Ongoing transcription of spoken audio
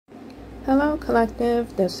Hello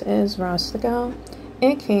collective, this is Rasta Gal,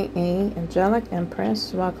 aka Angelic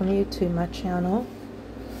Empress. Welcome you to my channel.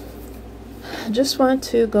 Just want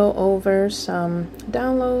to go over some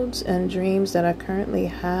downloads and dreams that I currently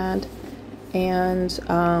had, and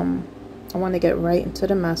I want to get right into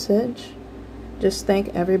the message. Just thank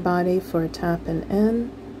everybody for tapping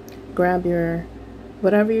in. Grab your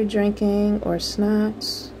whatever you're drinking or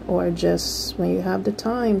snacks, or just when you have the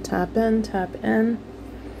time, tap in.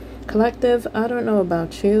 Collective, I don't know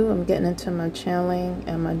about you. I'm getting into my channeling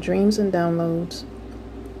and my dreams and downloads.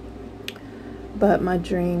 But my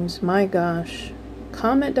dreams, my gosh.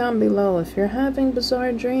 Comment down below if you're having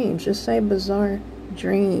bizarre dreams. Just say bizarre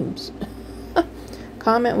dreams.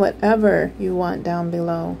 Comment whatever you want down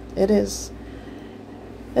below. It's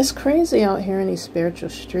crazy out here in these spiritual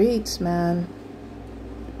streets, man.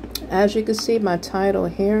 As you can see, my title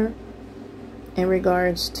here in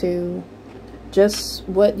regards to just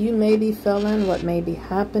what you may be feeling, what may be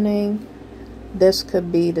happening. This could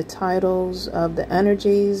be the titles of the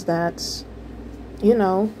energies that's, you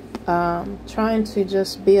know, trying to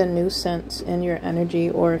just be a nuisance in your energy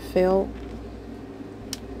or field.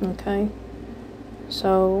 Okay.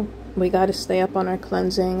 So we got to stay up on our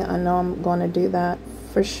cleansing. I know I'm going to do that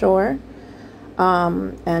for sure.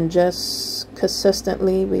 And just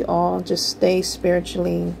consistently, we all just stay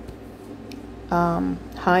spiritually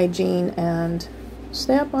hygiene and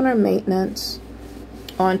stay up on our maintenance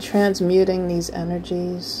on transmuting these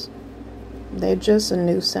energies. They're just a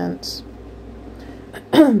nuisance.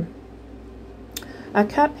 I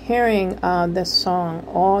kept hearing this song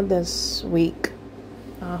all this week.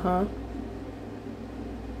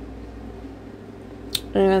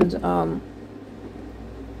 And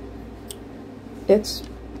it's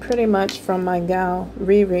pretty much from my gal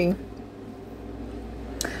Riri.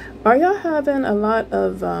 Are y'all having a lot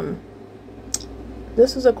of,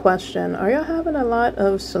 this is a question, are y'all having a lot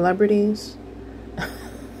of celebrities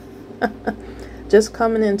just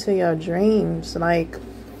coming into your dreams? Like,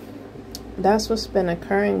 that's what's been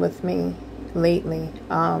occurring with me lately.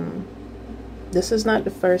 This is not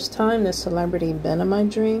the first time this celebrity been in my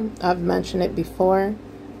dream. I've mentioned it before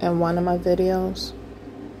in one of my videos,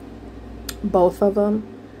 both of them,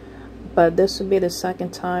 but this would be the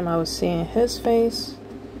second time I was seeing his face.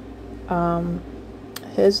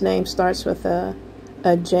 His name starts with a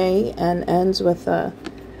J and ends with a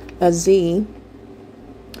Z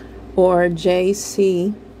or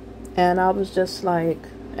JC, and I was just like,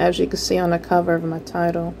 as you can see on the cover of my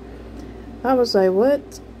title, I was like,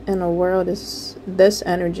 what in the world is this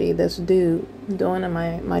energy, this dude doing in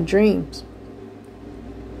my dreams?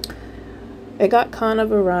 It got kind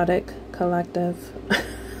of erotic, collective.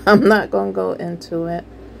 I'm not gonna go into it.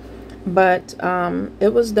 But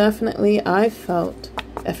it was definitely, I felt,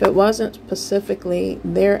 if it wasn't specifically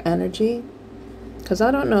their energy, because I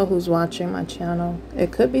don't know who's watching my channel.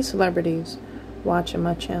 It could be celebrities watching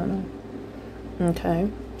my channel. Okay.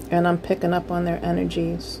 And I'm picking up on their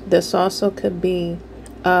energies. This also could be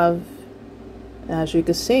of, as you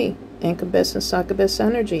can see, incubus and succubus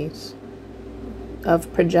energies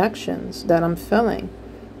of projections that I'm feeling.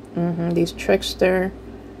 These trickster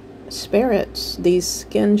spirits, these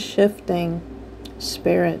skin shifting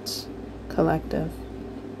spirits, collective.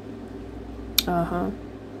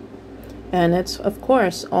 And it's, of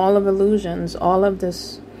course, all of illusions, all of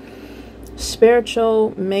this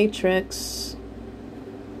spiritual matrix,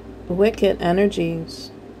 wicked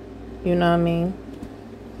energies. You know what I mean?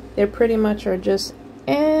 They pretty much are just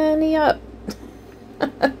Annie up.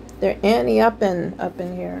 They're Annie up in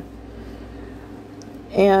here.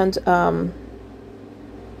 And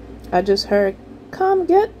I just heard, come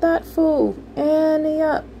get that fool, Annie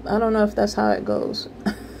up. I don't know if that's how it goes.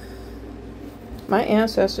 My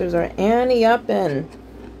ancestors are Annie up in,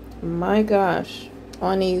 my gosh,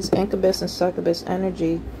 on these incubus and succubus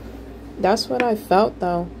energy. That's what I felt,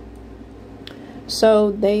 though.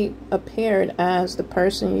 So they appeared as the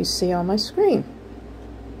person you see on my screen.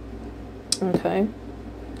 Okay.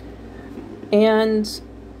 And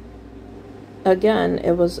again,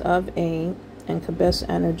 it was of a incubus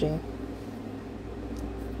energy.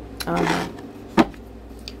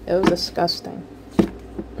 It was disgusting.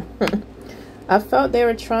 I felt they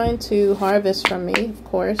were trying to harvest from me, of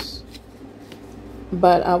course,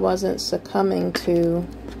 but I wasn't succumbing to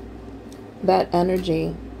that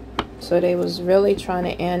energy. So they was really trying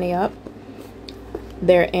to ante up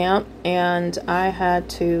their amp, and I had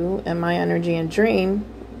to, in my energy and dream,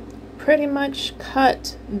 pretty much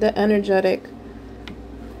cut the energetic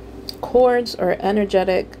cords or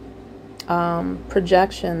energetic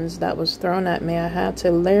projections that was thrown at me. I had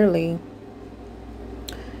to literally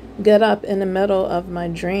get up in the middle of my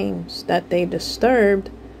dreams that they disturbed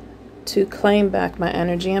to claim back my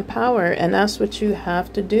energy and power. And that's what you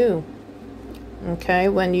have to do. Okay?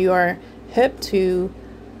 When you are hip to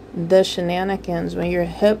the shenanigans, when you're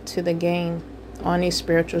hip to the game on these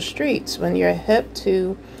spiritual streets, when you're hip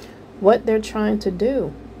to what they're trying to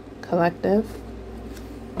do, collective,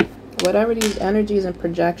 whatever these energies and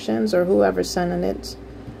projections or whoever's sending it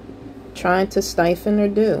trying to stifle or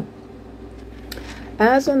do.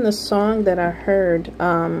 As in the song that I heard,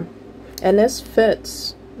 and this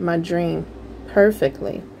fits my dream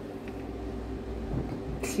perfectly.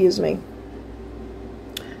 Excuse me.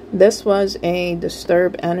 This was a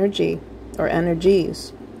disturbed energy or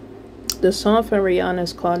energies. The song for Rihanna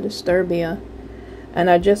is called Disturbia. And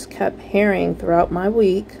I just kept hearing throughout my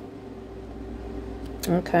week.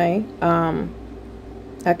 Okay.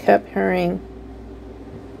 I kept hearing,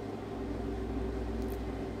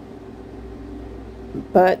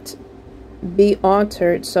 but be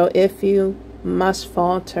altered. So if you must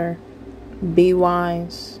falter, be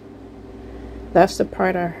wise. That's the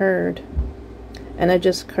part I heard. And I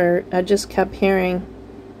just kept hearing,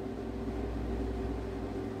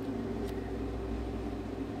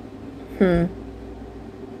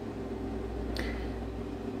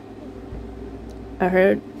 I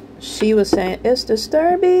heard she was saying, it's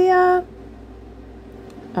Disturbia.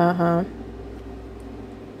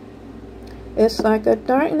 It's like a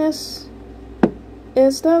darkness.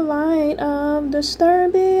 It's the light of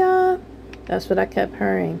Disturbia. That's what I kept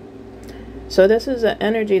hearing. So this is an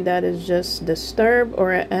energy that is just disturbed,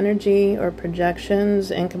 or an energy or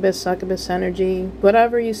projections, incubus, succubus energy,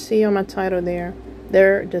 whatever you see on my title there.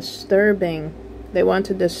 They're disturbing. They want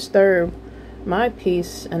to disturb my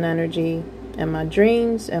peace and energy and my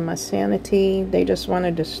dreams and my sanity. They just want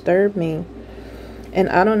to disturb me. And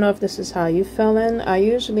I don't know if this is how you feeling. I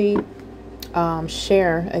usually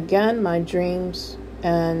share, again, my dreams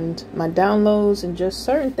and my downloads and just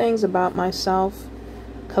certain things about myself,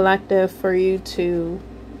 collective, for you to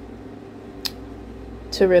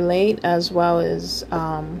relate, as well as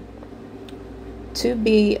to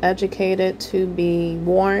be educated, to be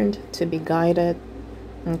warned, to be guided.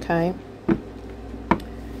 Okay?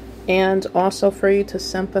 And also for you to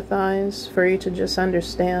sympathize, for you to just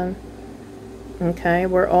understand. Okay?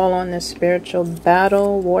 We're all on this spiritual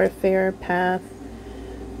battle, warfare path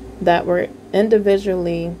that we're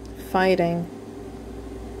individually fighting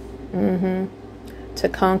to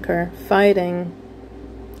conquer, fighting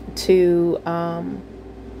to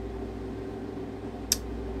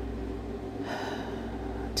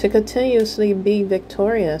continuously be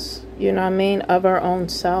victorious, you know what I mean, of our own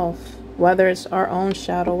self, whether it's our own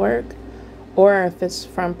shadow work or if it's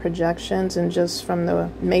from projections and just from the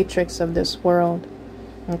matrix of this world,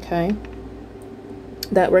 okay,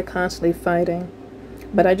 that we're constantly fighting.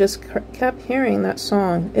 But I just kept hearing that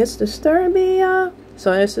song, it's Disturbia.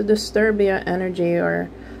 So it's a Disturbia energy, or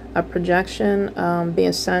a projection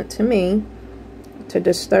being sent to me to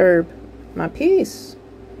disturb my peace,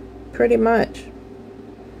 pretty much.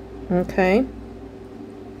 Okay?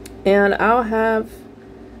 And I'll have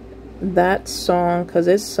that song because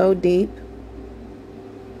it's so deep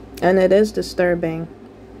and it is disturbing.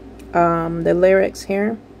 The lyrics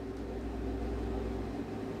here,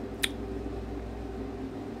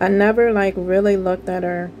 I never like really looked at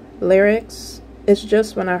her lyrics. It's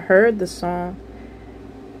just when I heard the song,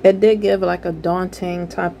 it did give like a daunting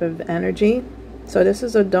type of energy. So this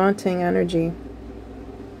is a daunting energy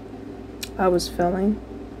I was feeling.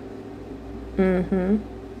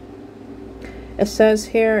 It says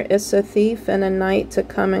here, it's a thief in the night to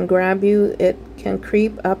come and grab you. It can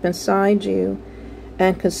creep up inside you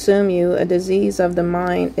and consume you. A disease of the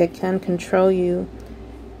mind. It can control you.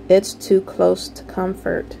 It's too close to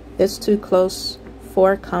comfort. It's too close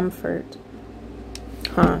for comfort.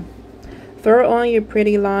 Throw on your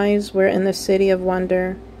pretty lies. We're in the city of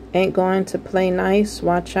wonder. Ain't going to play nice.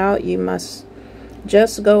 Watch out. You must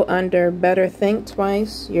just go under. Better think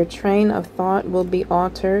twice. Your train of thought will be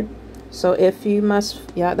altered. So if you must,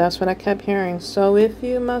 yeah, that's what I kept hearing. So if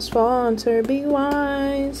you must falter, be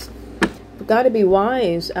wise. We've got to be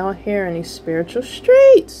wise out here in these spiritual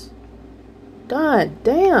streets. God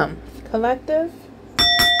damn. Collective.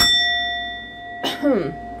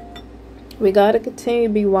 We got to continue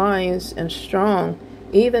to be wise and strong,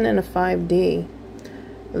 even in a 5D,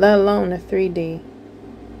 let alone a 3D.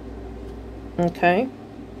 Okay?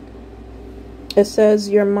 It says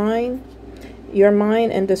your mind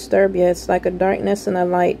and Disturbia. It's like a darkness and a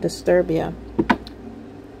light, Disturbia.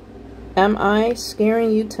 Am I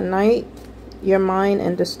scaring you tonight? Your mind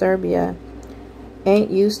and Disturbia ain't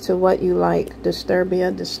used to what you like,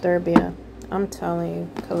 Disturbia, Disturbia. I'm telling you,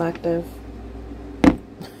 collective.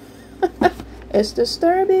 It's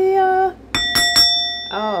Disturbia.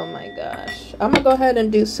 Oh my gosh. I'm gonna go ahead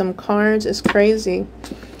and do some cards. It's crazy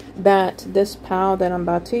that this pal that I'm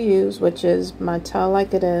about to use, which is my Tell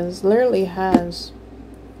Like It Is, literally has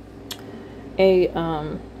a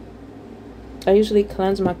I usually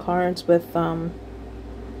cleanse my cards with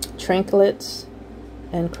trinkets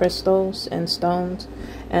and crystals and stones,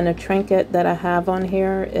 and a trinket that I have on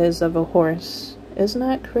here is of a horse. Isn't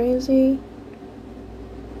that crazy?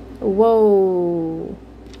 Whoa.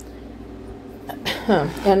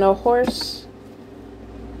 And a horse,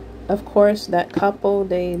 of course, that couple,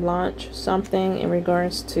 they launch something in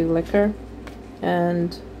regards to liquor,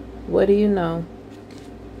 and what do you know,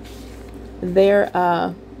 their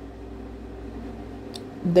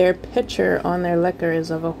picture on their liquor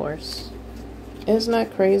is of a horse. Isn't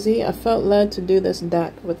that crazy? I felt led to do this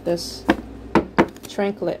deck with this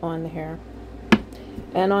trinket on here.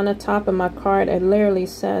 And on the top of my card, it literally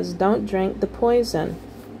says, don't drink the poison.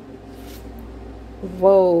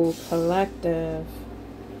 Whoa, collective.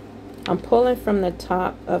 I'm pulling from the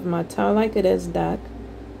top of my Tell Like It Is deck.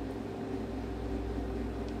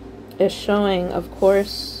 It's showing, of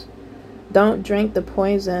course, don't drink the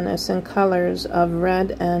poison. It's in colors of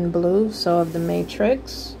red and blue, so of the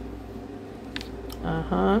Matrix.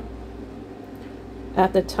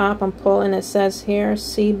 At the top, I'm pulling, it says here,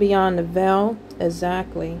 see beyond the veil.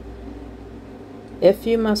 Exactly. If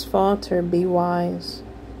you must falter, be wise.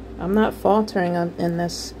 I'm not faltering in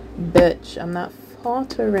this bitch. I'm not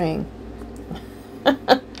faltering.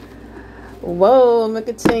 Whoa, I'm going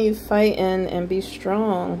to continue fighting and be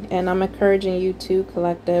strong. And I'm encouraging you too,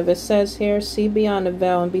 collective. It says here, see beyond the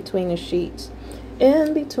veil and between the sheets.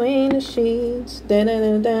 In between the sheets. Dun,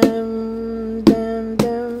 dun, dun, dun, dun,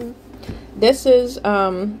 dun. This is,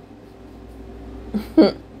 whoa.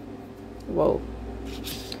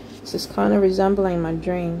 This is kind of resembling my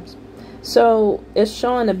dreams. So, it's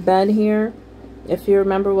showing a bed here. If you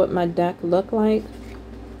remember what my deck looked like.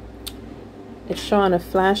 It's showing a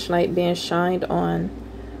flashlight being shined on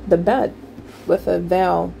the bed with a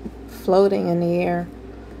veil floating in the air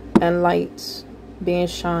and lights being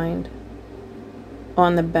shined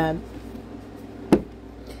on the bed.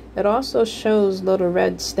 It also shows little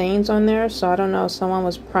red stains on there, so I don't know, someone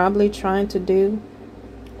was probably trying to do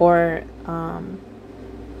or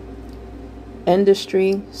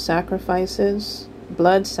industry sacrifices,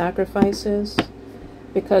 blood sacrifices,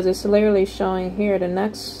 because it's literally showing here the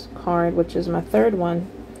next card, which is my third one.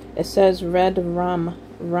 It says red rum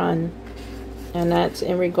run, and that's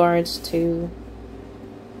in regards to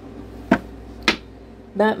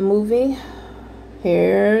that movie.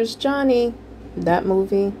 Here's Johnny, that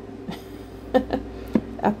movie.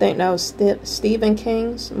 I think that was Stephen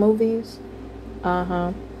King's movies.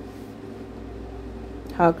 How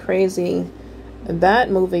crazy that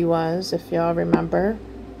movie was, if y'all remember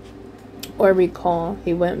or recall.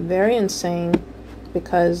 He went very insane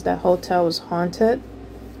because that hotel was haunted,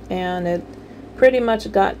 and it pretty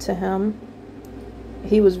much got to him.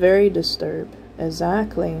 He was very disturbed.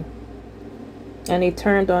 Exactly. And he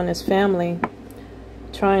turned on his family,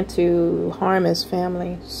 trying to harm his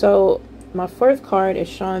family. So my fourth card is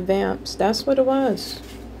showing vamps. That's what it was.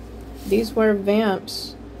 These were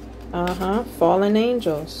vamps. Fallen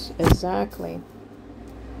angels. Exactly.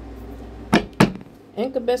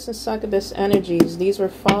 Incubus and succubus energies. These were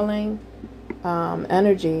falling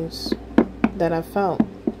energies that I felt.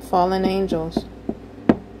 Fallen angels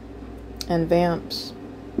and vamps.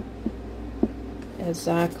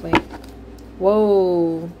 Exactly.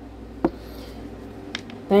 Whoa.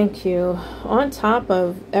 Thank you. On top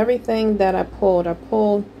of everything that I pulled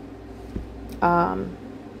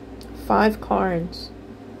 5 cards.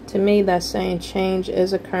 To me, that's saying change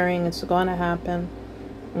is occurring. It's going to happen.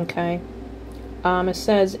 Okay. It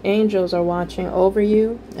says angels are watching over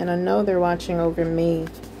you, and I know they're watching over me.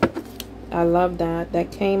 I love that.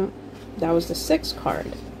 That was the 6th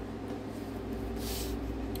card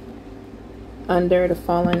under the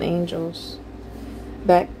fallen angels.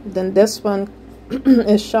 Then this one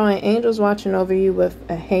is showing angels watching over you with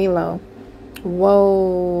a halo.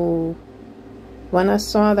 Whoa. When I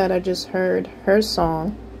saw that, I just heard her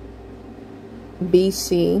song,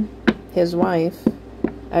 BC, his wife.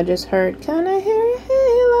 I just heard, can I hear your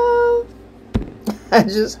halo? I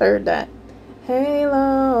just heard that.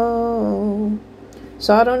 Halo.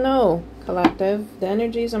 So I don't know, collective. The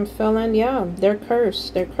energies I'm feeling, yeah, they're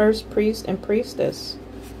cursed. They're cursed priest and priestess.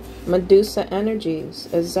 Medusa energies.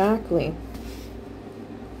 Exactly.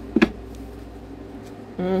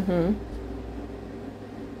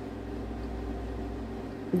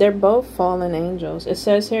 They're both fallen angels. It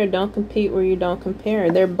says here, don't compete where you don't compare.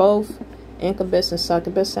 They're both incubus and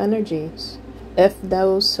succubus energies. If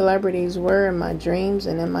those celebrities were in my dreams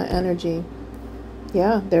and in my energy,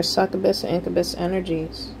 yeah, they're succubus and incubus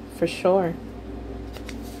energies, for sure.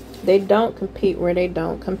 They don't compete where they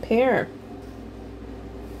don't compare.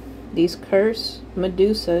 These cursed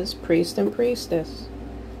Medusas, priest and priestess.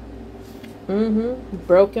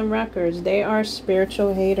 Broken records. They are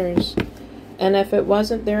spiritual haters. And if it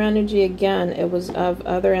wasn't their energy, again, it was of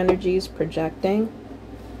other energies projecting,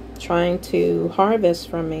 trying to harvest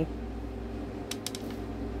from me.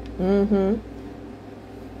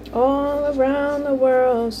 All around the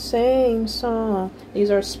world, same song.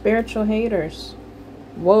 These are spiritual haters.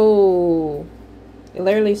 Whoa. It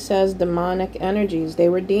literally says demonic energies. They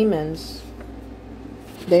were demons.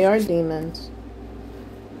 They are demons.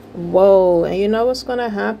 Whoa. And you know what's going to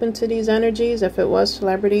happen to these energies if it was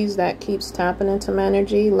celebrities that keeps tapping into my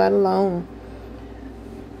energy, let alone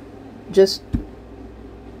just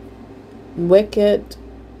wicked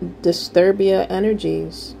Disturbia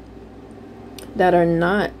energies that are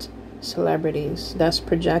not celebrities, that's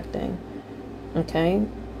projecting. Okay?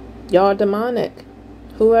 Y'all demonic.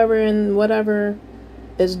 Whoever and whatever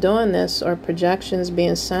is doing this, or projections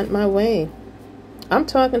being sent my way. I'm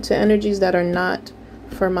talking to energies that are not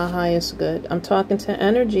for my highest good. I'm talking to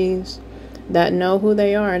energies that know who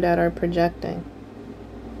they are, that are projecting.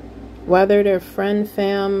 Whether they're friend,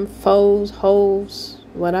 fam, foes, hoes,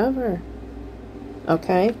 whatever.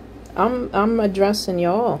 Okay? I'm addressing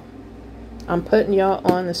y'all. I'm putting y'all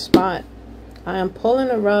on the spot. I am pulling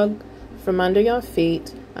a rug from under your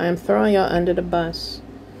feet. I am throwing y'all under the bus.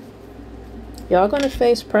 Y'all gonna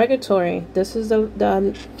face purgatory. This is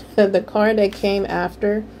the card that came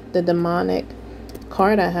after the demonic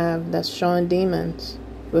card I have that's showing demons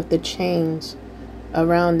with the chains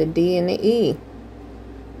around the D and the E.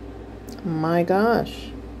 My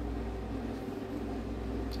gosh.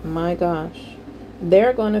 My gosh.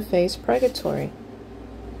 They're going to face purgatory.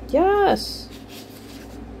 Yes.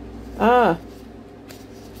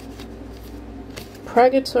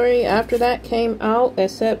 Purgatory, after that came out, it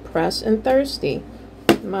said pressed and thirsty.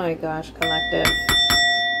 My gosh, collective.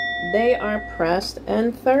 They are pressed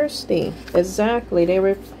and thirsty. Exactly. They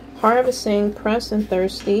were harvesting, pressed and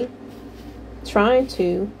thirsty, trying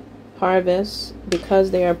to harvest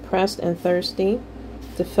because they are pressed and thirsty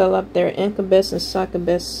to fill up their incubus and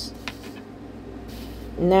succubus,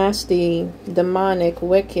 nasty, demonic,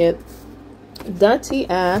 wicked, dirty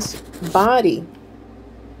ass body.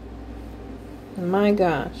 My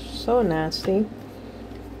gosh, so nasty.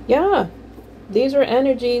 Yeah, these are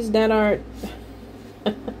energies that are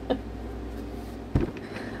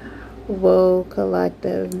whoa,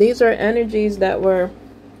 collective. These are energies that were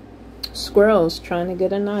squirrels trying to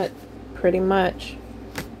get a nut. Pretty much.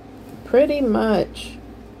 Pretty much.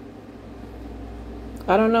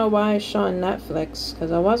 I don't know why it's showing Netflix,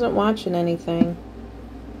 because I wasn't watching anything.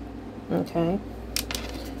 Okay.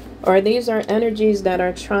 Or these are energies that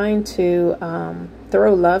are trying to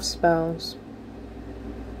throw love spells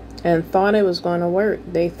and thought it was going to work.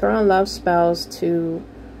 They throw love spells to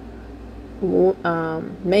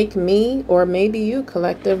make me, or maybe you,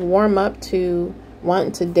 collective, warm up to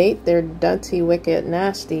wanting to date their dirty, wicked,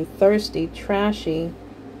 nasty, thirsty, trashy,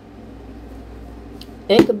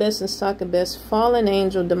 incubus and succubus, fallen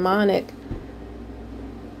angel, demonic,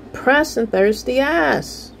 pressed and thirsty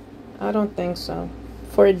ass. I don't think so.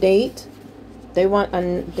 For a date, they want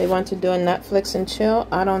to do a Netflix and chill.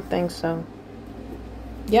 I don't think so.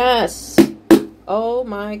 Yes. Oh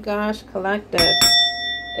my gosh, collective.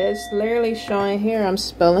 It's literally showing here. I'm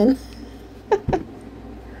spilling.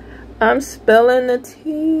 I'm spilling the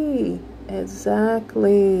tea.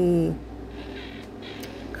 Exactly.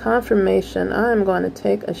 Confirmation. I'm going to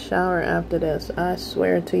take a shower after this. I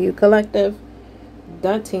swear to you, collective.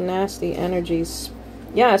 Dirty, nasty energies.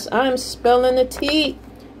 Yes, I'm spilling the tea.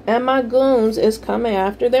 And my goons is coming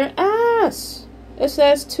after their ass. It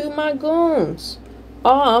says to my goons.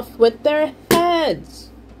 Off with their heads.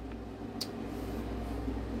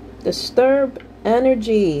 Disturb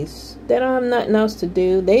energies. They don't have nothing else to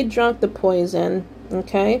do. They drunk the poison.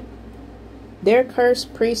 Okay? They're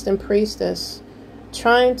cursed priest and priestess,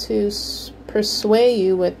 trying to persuade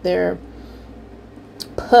you with their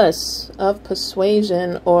puss of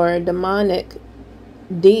persuasion or demonic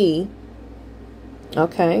D.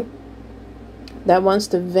 Okay? That wants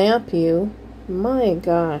to vamp you. My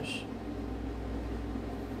gosh.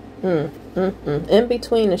 In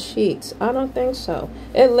between the sheets. I don't think so.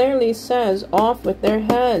 It literally says off with their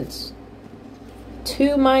heads.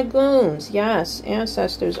 To my goons. Yes,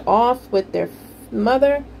 ancestors, off with their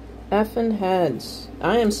mother effing heads.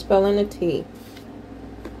 I am spelling the T.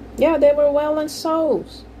 Yeah, they were welling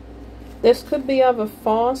souls. This could be of a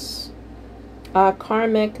false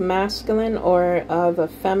karmic masculine or of a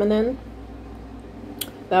feminine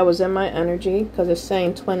that was in my energy, because it's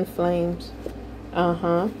saying twin flames.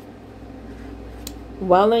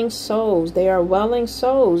 Welling souls. They are welling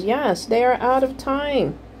souls. Yes, they are out of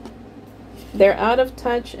time. They're out of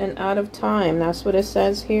touch and out of time. That's what it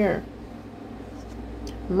says here.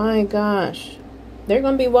 My gosh. They're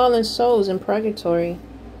going to be welling souls in purgatory.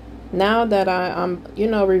 Now that I'm, you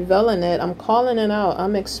know, revealing it, I'm calling it out.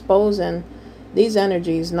 I'm exposing these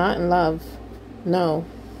energies, not in love. No.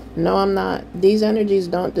 No, I'm not. These energies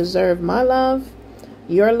don't deserve my love,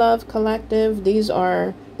 your love, collective. These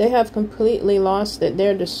are, they have completely lost it.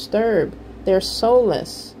 They're disturbed. They're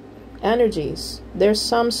soulless energies. There's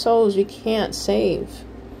some souls you can't save.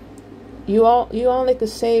 You only can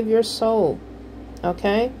save your soul.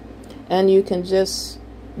 Okay? And you can just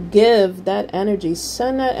give that energy,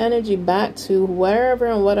 send that energy back to wherever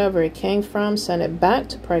and whatever it came from, send it back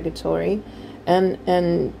to purgatory,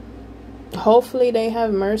 and hopefully they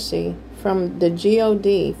have mercy from the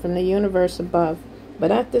God, from the universe above. But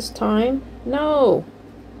at this time, no.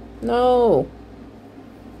 No.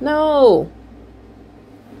 No.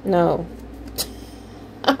 No.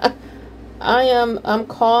 I'm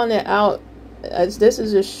calling it out, as this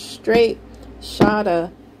is a straight shot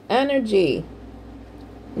of energy.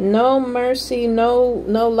 No mercy, no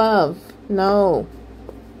love, no.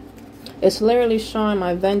 It's literally showing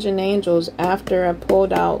my avenging angels after I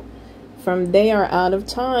pulled out from they are out of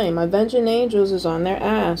time. My avenging angels is on their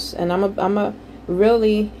ass, and I'm a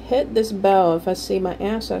really hit this bell if I see my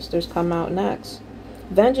ancestors come out next.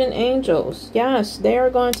 Avenging angels, yes, they are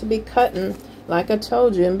going to be cutting, like I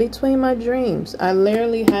told you, in between my dreams. I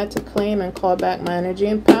literally had to claim and call back my energy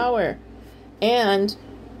and power, and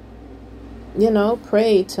you know,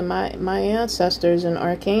 pray to my ancestors and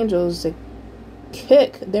archangels to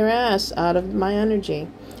kick their ass out of my energy.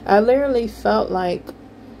 I literally felt like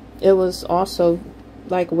it was also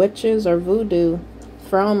like witches or voodoo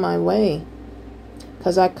thrown my way,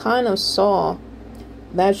 because I kind of saw,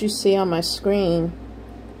 as you see on my screen,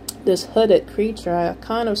 this hooded creature. I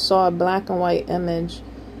kind of saw a black and white image,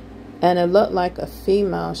 and it looked like a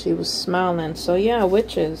female. She was smiling. So yeah,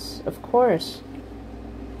 witches, of course.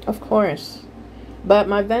 Of course. But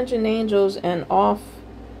my avenging angels and off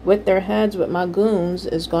with their heads with my goons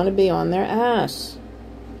is going to be on their ass.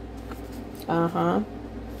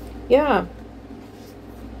 Yeah.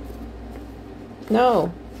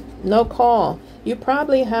 No. No call. You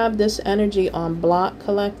probably have this energy on block,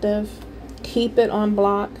 collective. Keep it on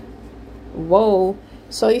block. Whoa.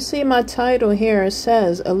 So you see my title here. It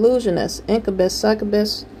says illusionist, incubus,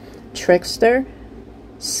 succubus, trickster,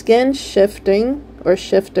 skin shifting or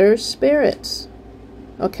shifter spirits.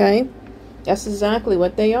 Okay, that's exactly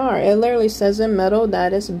what they are. It literally says in middle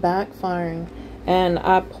that it's backfiring. And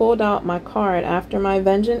I pulled out my card after my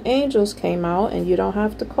avenging angels came out, and you don't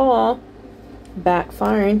have to call.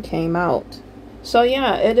 Backfiring came out. So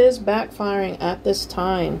yeah, it is backfiring at this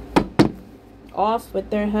time. Off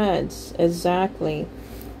with their heads. Exactly.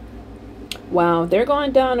 Wow, they're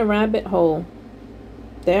going down a rabbit hole.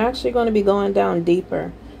 They're actually going to be going down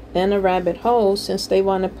deeper in a rabbit hole, since they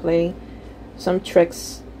want to play some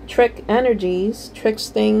trick energies,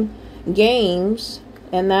 tricksting games,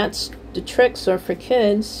 and that's the tricks are for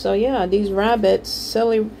kids. So yeah, these rabbits,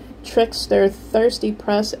 silly trickster, thirsty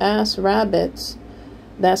press ass rabbits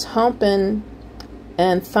that's humping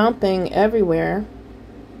and thumping everywhere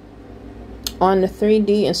on the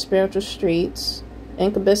 3D and spiritual streets,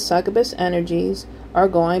 incubus, succubus energies are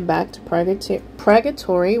going back to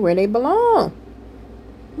purgatory where they belong.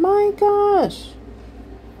 My gosh.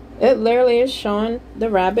 It literally is showing the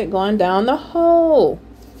rabbit going down the hole.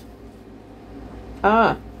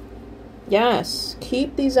 Yes.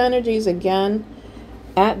 Keep these energies again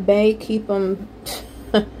at bay. Keep them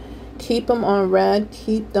keep them on red.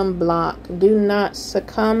 Keep them blocked. Do not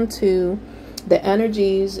succumb to the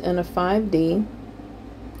energies in a 5D.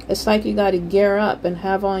 It's like you got to gear up and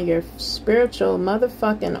have on your spiritual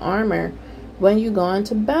motherfucking armor when you go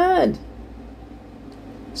into bed.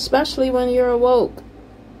 Especially when you're awoke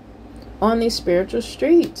on these spiritual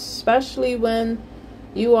streets. Especially when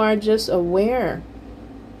you are just aware.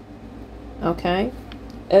 Okay?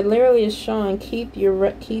 It literally is showing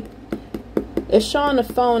it's showing the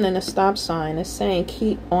phone and a stop sign. It's saying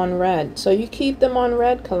keep on red. So you keep them on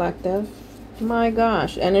red, collective. My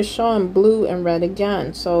gosh. And it's showing blue and red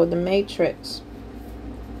again. So the matrix.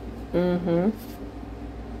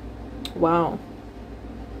 Wow.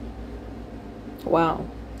 Wow.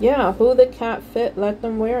 Yeah, who the cat fit, let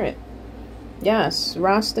them wear it. Yes,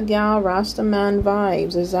 Rasta Gal, Rasta Man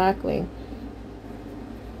vibes, exactly.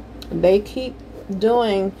 They keep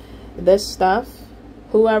doing this stuff,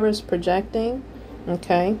 whoever's projecting,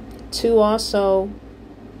 okay, to also,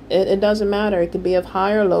 it doesn't matter, it could be of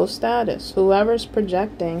high or low status. Whoever's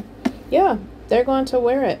projecting, yeah, they're going to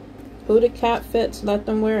wear it. Who the cat fits, let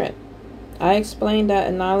them wear it. I explained that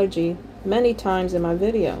analogy many times in my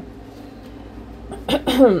video.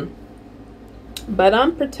 But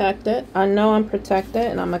I'm protected. I know I'm protected,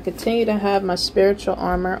 and I'm going to continue to have my spiritual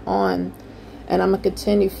armor on, and I'm going to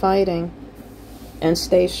continue fighting and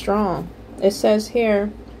stay strong. It says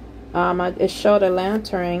here, it showed a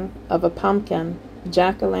lantern of a pumpkin,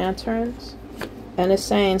 jack-o'-lanterns, and it's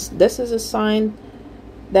saying this is a sign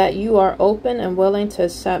that you are open and willing to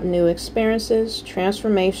accept new experiences.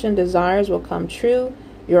 Transformation desires will come true.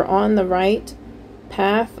 You're on the right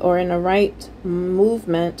path or in the right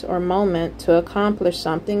movement or moment to accomplish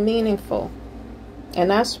something meaningful. And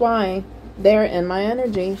that's why they're in my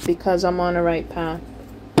energy, because I'm on the right path.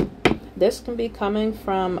 This can be coming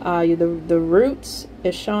from the roots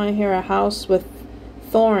is showing here a house with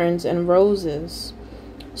thorns and roses.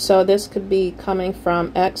 So this could be coming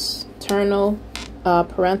from external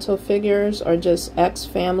parental figures, or just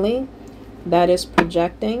ex-family that is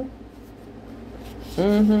projecting.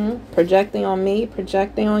 Projecting on me,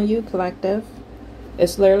 projecting on you, collective.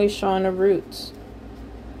 It's literally showing the roots.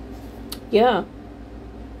 Yeah.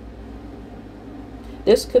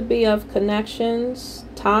 This could be of connections,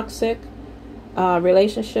 toxic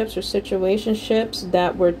relationships or situationships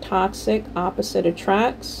that were toxic, opposite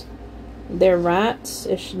attracts. They're rats.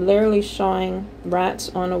 It's literally showing rats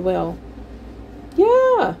on a wheel.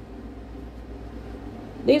 Yeah.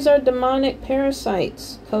 These are demonic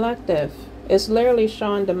parasites, collective. It's literally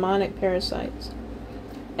showing demonic parasites.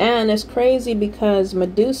 And it's crazy because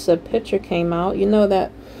Medusa picture came out. You know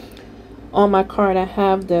that on my card I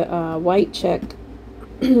have the white check.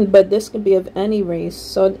 But this could be of any race.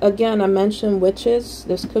 So again, I mentioned witches.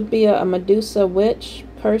 This could be a Medusa witch,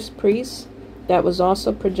 priest that was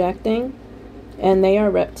also projecting. And they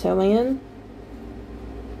are reptilian.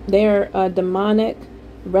 They are a demonic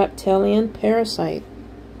reptilian parasite,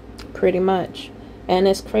 pretty much. And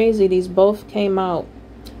it's crazy, these both came out.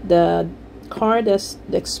 The card that's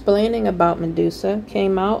explaining about Medusa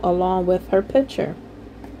came out along with her picture.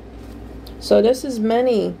 So this is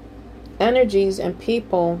many energies and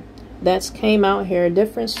people that's came out here,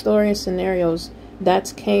 different story and scenarios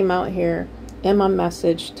that's came out here in my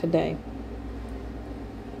message today.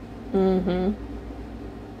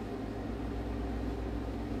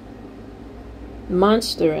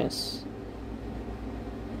 Monstrous.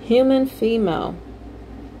 Human female.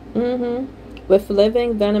 With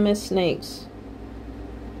living venomous snakes.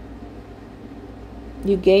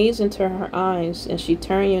 You gaze into her eyes and she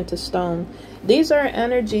turned you into stone. These are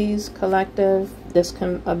energies, collective. This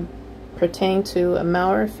can pertain to a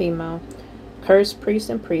male or a female. Cursed priest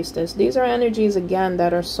and priestess. These are energies, again,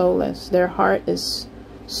 that are soulless. Their heart is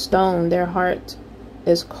stone. Their heart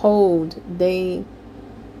is cold. They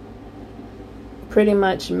pretty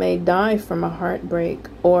much may die from a heartbreak,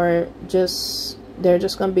 or just they're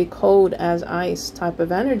just going to be cold as ice type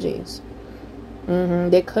of energies.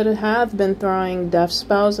 They could have been throwing death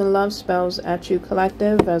spells and love spells at you,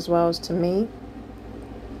 collective, as well as to me.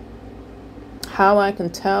 How I can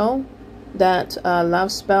tell that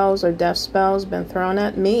love spells or death spells been thrown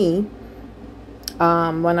at me,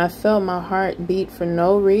 when I feel my heart beat for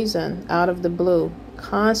no reason, out of the blue,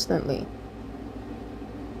 constantly.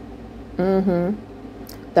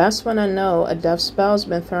 That's when I know a death spell's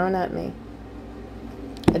been thrown at me.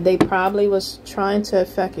 They probably was trying to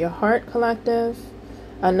affect your heart, collective.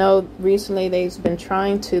 I know recently the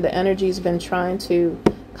energy's been trying to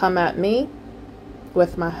come at me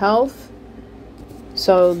with my health.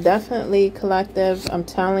 So definitely, collective, I'm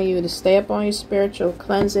telling you to stay up on your spiritual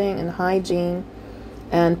cleansing and hygiene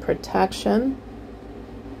and protection.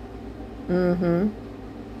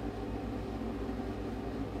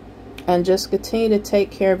 And just continue to take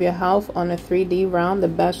care of your health on the 3D realm the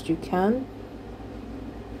best you can.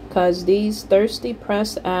 Because these thirsty,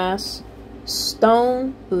 pressed ass,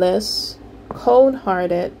 stoneless,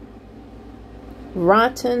 cold-hearted,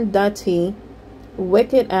 rotten, dirty,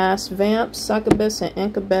 wicked ass, vamp, succubus, and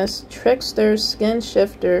incubus, trickster, skin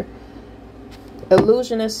shifter,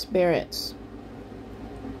 illusionist spirits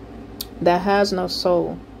that has no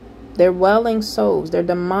soul. They're welling souls. They're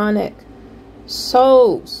demonic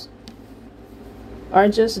souls. Are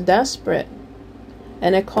just desperate,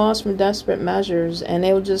 and it calls from desperate measures, and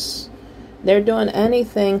they're doing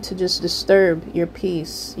anything to just disturb your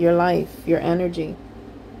peace, your life, your energy.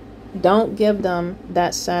 Don't give them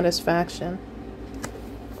that satisfaction.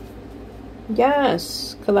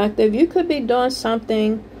 Yes, collective, you could be doing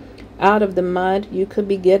something out of the mud. You could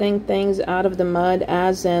be getting things out of the mud,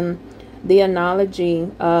 as in the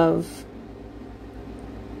analogy of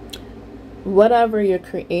whatever you're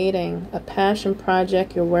creating, a passion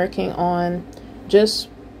project you're working on, just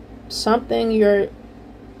something your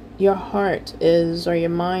heart is, or your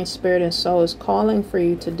mind, spirit, and soul is calling for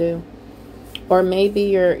you to do. Or maybe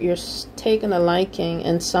you're taking a liking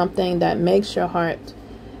in something that makes your heart,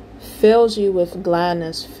 fills you with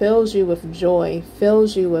gladness, fills you with joy,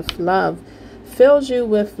 fills you with love, fills you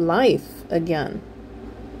with life again.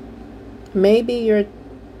 Maybe you're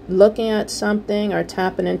looking at something or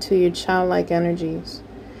tapping into your childlike energies.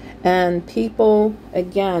 And people,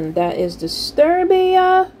 again, that is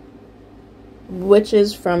Disturbia, which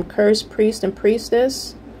is from cursed priest and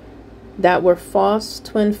priestess, that were false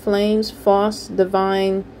twin flames, false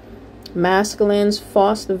divine masculines,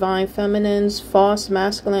 false divine feminines, false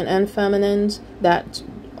masculine and feminines, that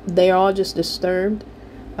they're all just disturbed.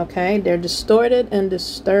 Okay, they're distorted and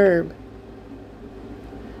disturbed,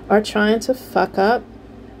 are trying to fuck up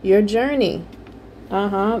your journey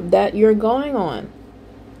that you're going on,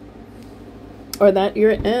 or that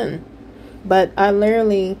you're in. But I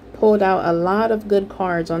literally pulled out a lot of good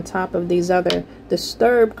cards on top of these other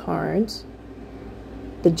disturbed cards.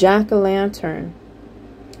 The Jack-o'-lantern,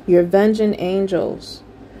 your avenging angels,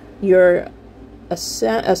 your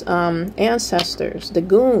ancestors, the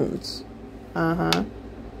goons.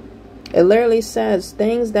 It literally says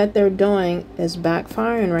things that they're doing is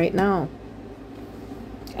backfiring right now.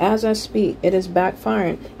 As I speak, it is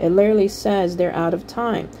backfiring. It literally says they're out of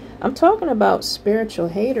time. I'm talking about spiritual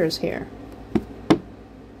haters here.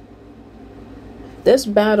 This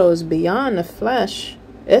battle is beyond the flesh.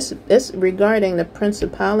 It's regarding the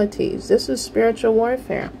principalities. This is spiritual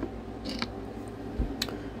warfare.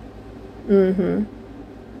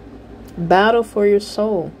 Battle for your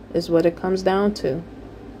soul is what it comes down to.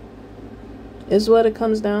 Is what it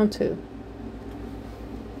comes down to.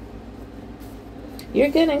 You're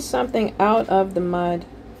getting something out of the mud.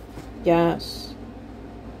 Yes.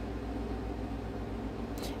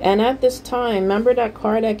 And at this time, remember that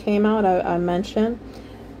card that came out I mentioned?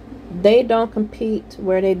 They don't compete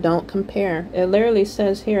where they don't compare. It literally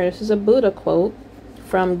says here, this is a Buddha quote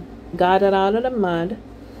from Got It Out of the Mud.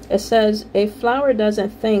 It says, a flower doesn't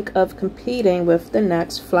think of competing with the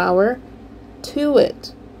next flower to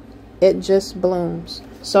it. It just blooms.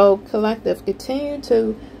 So, collective, continue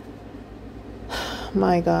to,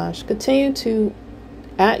 my gosh, continue to,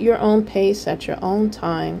 at your own pace, at your own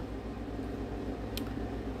time,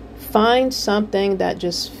 find something that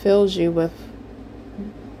just fills you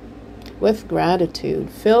with gratitude,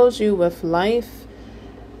 fills you with life,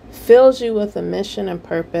 fills you with a mission and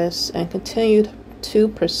purpose, and continue to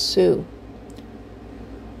pursue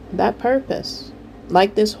that purpose.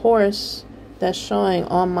 Like this horse that's showing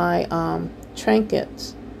on my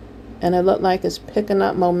trinkets, and it looked like it's picking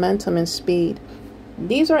up momentum and speed.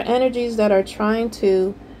 These are energies that are trying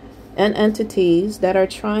to, and entities that are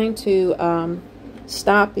trying to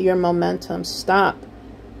stop your momentum, stop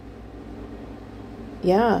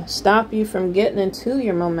you from getting into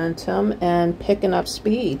your momentum and picking up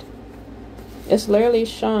speed. It's literally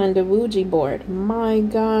showing the Ouija board. My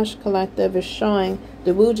gosh, collective, is showing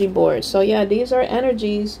the Ouija board. So yeah, these are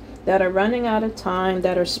energies that are running out of time,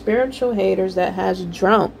 that are spiritual haters, that has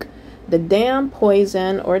drunk the damn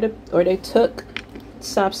poison, or they took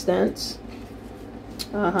substance.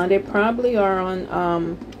 They probably are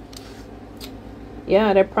on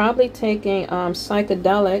they're probably taking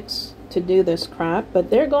psychedelics to do this crap, but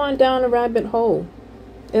they're going down a rabbit hole.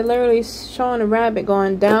 It literally showing a rabbit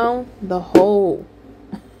going down the hole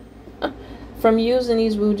from using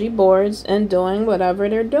these Ouija boards and doing whatever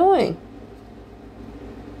they're doing.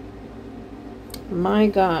 My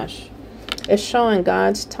gosh. It's showing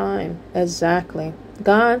God's time. Exactly.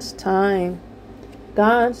 God's time.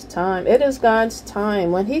 God's time. It is God's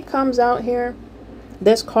time. When he comes out here,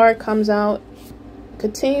 this card comes out,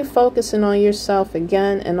 continue focusing on yourself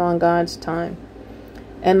again and on God's time.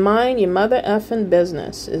 And mind your mother effing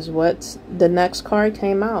business is what the next card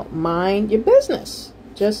came out. Mind your business.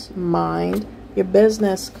 Just mind your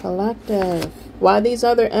business, collective. Why these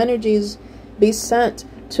other energies be sent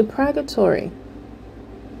to purgatory?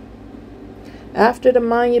 After the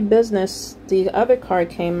mind your business, the other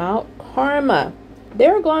card came out, karma.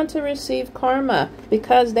 They're going to receive karma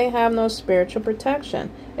because they have no spiritual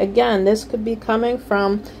protection. Again, this could be coming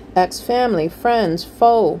from ex-family, friends,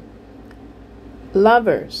 foe,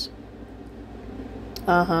 lovers,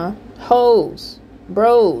 hoes,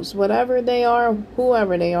 bros, whatever they are,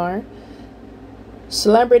 whoever they are,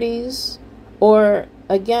 celebrities, or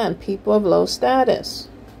again, people of low status.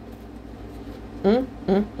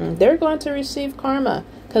 They're going to receive karma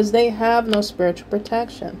because they have no spiritual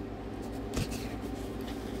protection.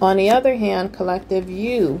 On the other hand, collective,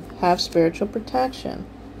 you have spiritual protection.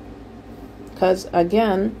 Because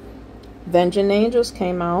again, vengeance angels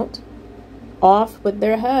came out, off with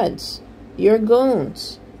their heads. Your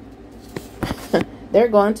goons. They're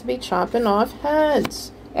going to be chopping off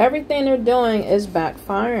heads. Everything they're doing is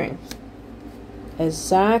backfiring.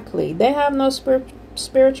 Exactly. They have no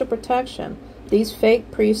spiritual protection. These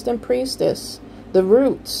fake priests and priestess. The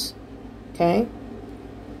roots. Okay?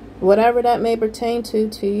 Whatever that may pertain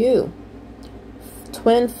to you.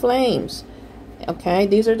 Twin flames. Okay?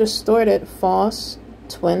 These are distorted, false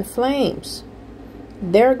twin flames.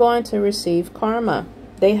 They're going to receive karma.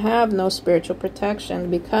 They have no spiritual protection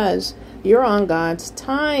because you're on God's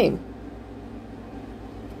time.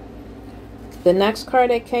 The next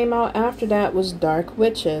card that came out after that was Dark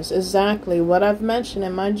Witches. Exactly what I've mentioned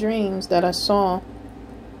in my dreams that I saw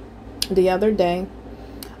the other day.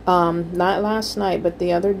 Not last night, but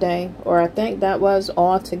the other day. Or I think that was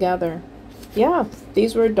all together. Yeah,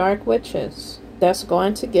 these were Dark Witches. That's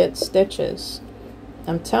going to get stitches.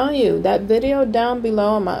 I'm telling you, that video down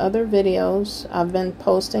below in my other videos I've been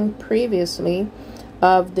posting previously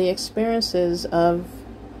of the experiences of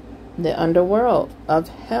the underworld, of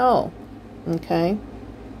hell. Okay?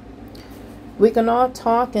 We can all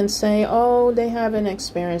talk and say, oh, they haven't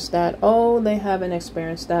experienced that. Oh, they haven't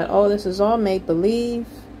experienced that. Oh, this is all make-believe.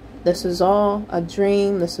 This is all a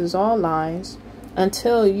dream. This is all lies.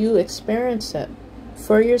 Until you experience it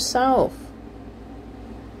for yourself.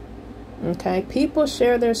 Okay? People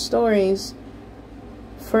share their stories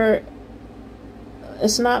for...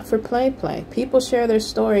 It's not for play. People share their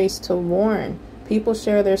stories to warn. People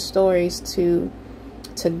share their stories to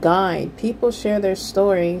guide. People share their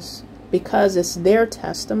stories because it's their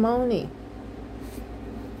testimony.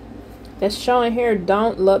 It's showing here,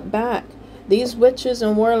 don't look back. These witches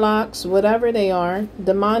and warlocks, whatever they are,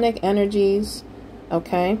 demonic energies,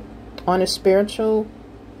 okay, on a spiritual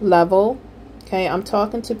level, okay, I'm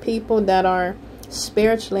talking to people that are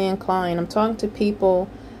spiritually inclined. I'm talking to people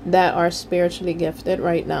that are spiritually gifted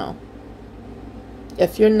right now.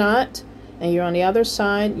 If you're not, and you're on the other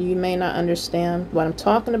side, you may not understand what I'm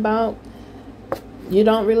talking about. You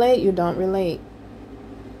don't relate, you don't relate.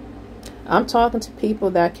 I'm talking to people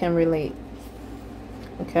that can relate.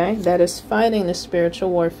 Okay? That is fighting the spiritual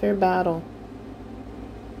warfare battle.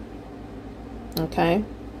 Okay?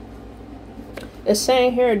 It's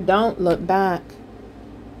saying here, don't look back.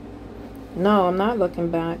 No, I'm not looking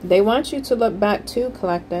back. They want you to look back too,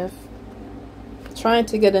 collective. Trying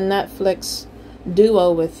to get a Netflix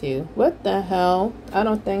duo with you. What the hell? I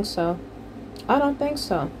don't think so. I don't think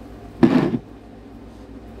so.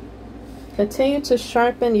 Continue to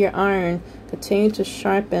sharpen your iron. Continue to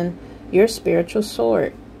sharpen your spiritual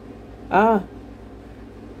sword. Ah.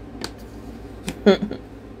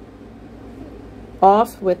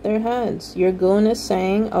 Off with their heads. Your goon is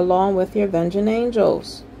saying, along with your vengeance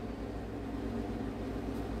angels.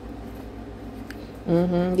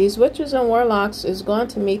 These witches and warlocks is going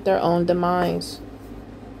to meet their own demise.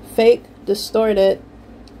 Fake, distorted,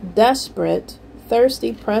 desperate,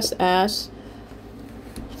 thirsty, pressed ass,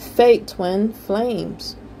 fake twin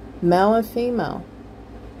flames. Male and female.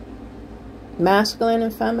 Masculine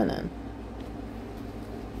and feminine.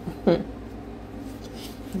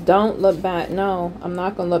 Don't look back. No, I'm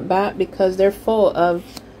not going to look back because they're full of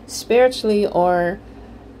spiritually or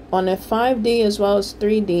on the 5D as well as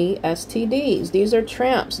 3D STDs. These are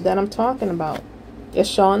tramps that I'm talking about. It's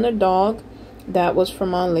showing the dog that was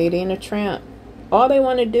from On Lady and the Tramp. All they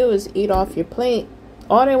want to do is eat off your plate.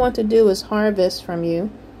 All they want to do is harvest from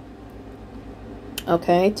you.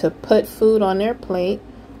 Okay, to put food on their plate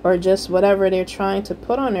or just whatever they're trying to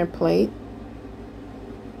put on their plate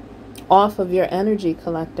off of your energy,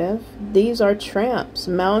 collective. These are tramps,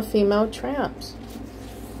 male and female tramps.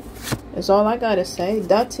 That's all I gotta say.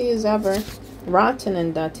 Dirty as ever. Rotten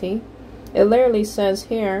and dirty. It literally says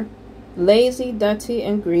here, lazy, dirty,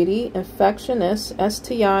 and greedy, infectionist,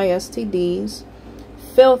 STI, STDs,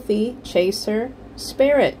 filthy, chaser,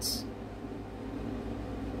 spirits.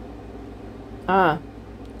 Ah,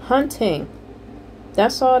 hunting.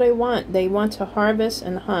 That's all they want. They want to harvest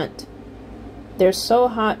and hunt. They're so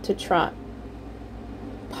hot to trot.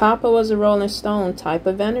 Papa was a Rolling Stone type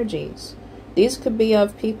of energies. These could be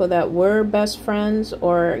of people that were best friends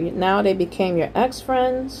or now they became your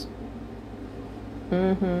ex-friends.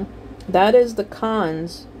 That is the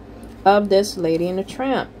cons of this Lady and the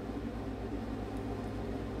Tramp.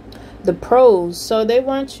 the pros. So they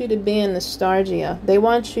want you to be in nostalgia. They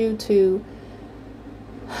want you to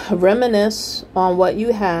reminisce on what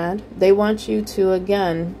you had. They want you to,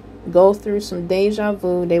 again, go through some deja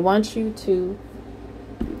vu. They want you to,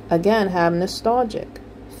 again, have nostalgic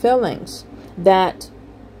feelings that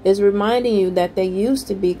is reminding you that they used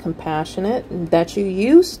to be compassionate, that you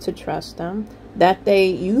used to trust them, that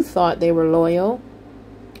you thought they were loyal,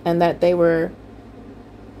 and that they were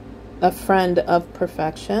a friend of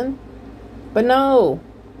perfection. But no,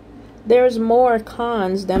 there's more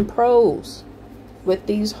cons than pros with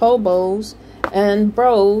these hobos and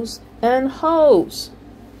bros and hoes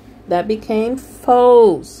that became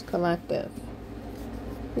foes, collective.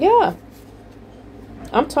 Yeah.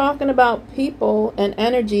 I'm talking about people and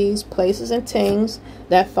energies, places and things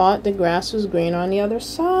that thought the grass was greener on the other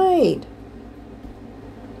side.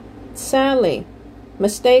 Sadly,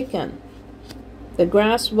 mistaken. The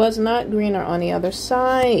grass was not greener on the other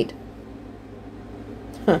side.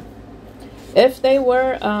 If they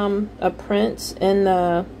were a prince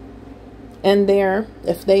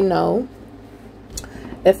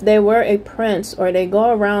if they were a prince, or they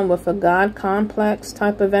go around with a God complex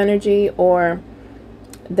type of energy, or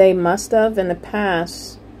they must have in the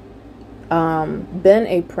past been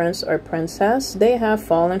a prince or princess, they have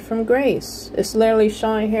fallen from grace. It's literally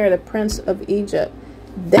showing here the Prince of Egypt.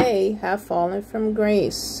 They have fallen from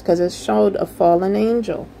grace because it showed a fallen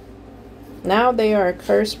angel. Now they are a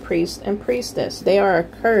cursed priest and priestess. They are a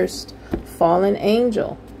cursed fallen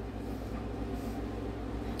angel.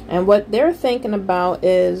 And what they're thinking about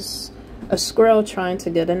is a squirrel trying to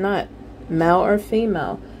get a nut, male or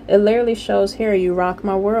female. It literally shows here, you rock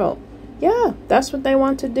my world. Yeah, that's what they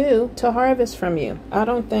want to do, to harvest from you. I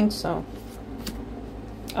don't think so.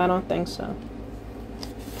 I don't think so.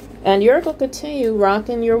 And you're going to continue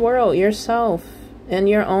rocking your world yourself in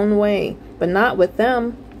your own way, but not with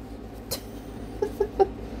them.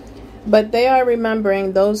 But they are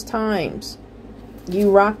remembering those times you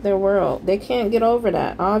rocked their world. They can't get over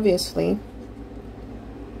that, obviously.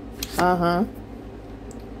 But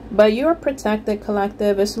you're protected,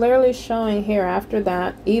 collective. It's literally showing here after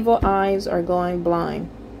that, evil eyes are going blind.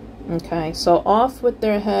 Okay, so off with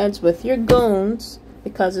their heads with your goons,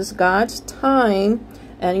 because it's God's time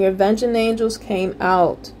and your vengeance angels came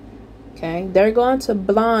out. Okay, they're going to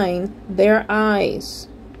blind their eyes.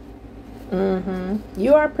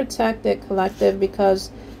 You are protected, collective,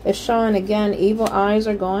 because it's showing again, evil eyes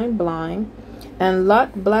are going blind, and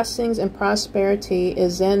luck, blessings, and prosperity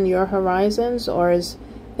is in your horizons, or is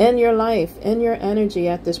in your life, in your energy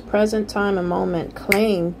at this present time and moment.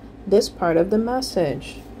 Claim this part of the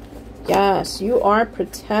message. Yes, you are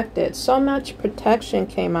protected. So much protection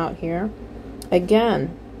came out here.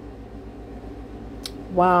 Again.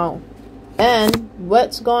 Wow. And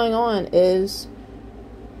what's going on is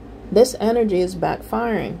this energy is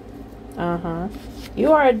backfiring.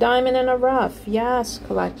 You are a diamond in a rough. Yes,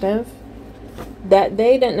 collective. That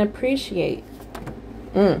they didn't appreciate.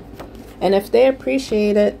 And if they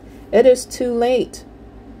appreciate it, it is too late.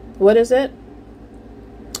 What is it?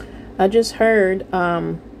 I just heard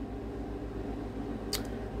some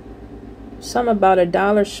about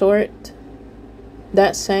 $1 short.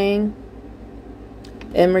 That saying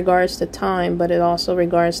in regards to time, but it also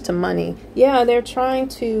regards to money. Yeah, they're trying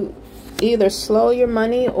to either slow your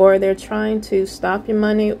money, or they're trying to stop your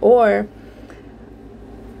money, or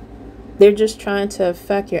they're just trying to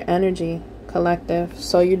affect your energy, collective,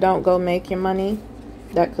 so you don't go make your money.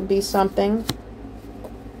 That could be something.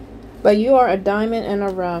 But you are a diamond in a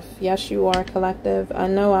rough. Yes, you are, collective. I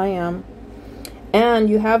know I am. And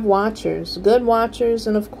you have watchers, good watchers,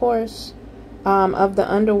 and of course of the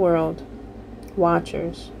underworld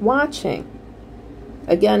watchers watching.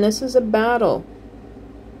 Again, this is a battle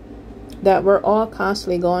that we're all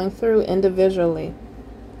constantly going through individually,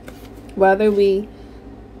 whether we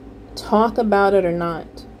talk about it or not.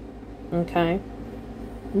 Okay,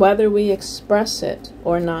 whether we express it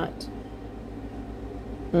or not.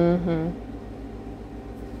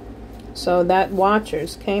 So that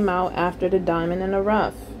watchers came out after the diamond in the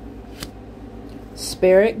rough.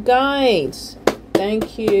 Spirit guides.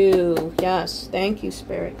 Thank you. Yes, thank you,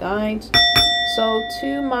 spirit guides. So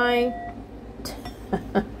to my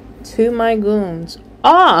goons,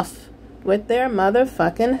 off with their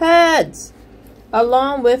motherfucking heads,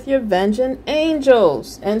 along with your vengeance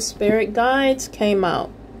angels and spirit guides came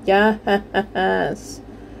out. Yes.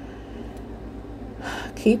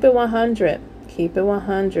 Keep it 100. Keep it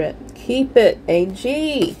 100. Keep it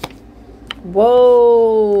AG.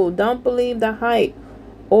 Whoa, don't believe the hype,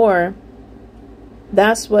 or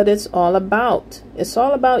that's what it's all about. It's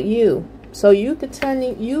all about you. So you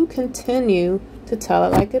continue to tell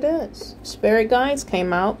it like it is. Spirit guides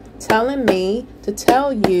came out telling me to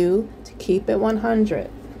tell you to keep it 100.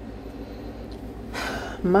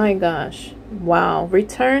 My gosh. Wow.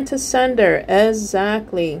 Return to sender.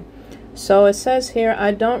 Exactly. So it says here,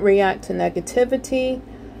 I don't react to negativity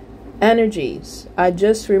energies. I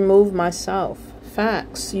just remove myself.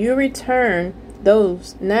 Facts. You return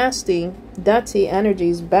those nasty, dirty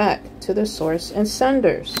energies back to the source and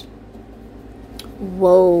senders.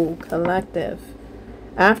 Whoa, collective.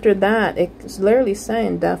 After that, it's literally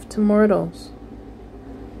saying death to mortals.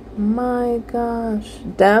 My gosh.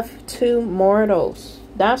 Death to mortals.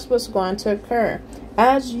 That's what's going to occur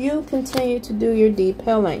as you continue to do your deep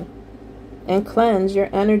healing and cleanse your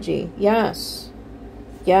energy. Yes.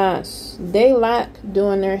 Yes. They lack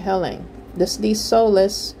doing their healing. These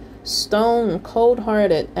soulless, stone,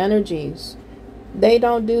 cold-hearted energies, they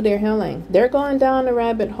don't do their healing. They're going down the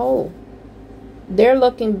rabbit hole. They're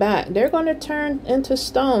looking back. They're going to turn into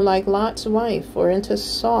stone like Lot's wife, or into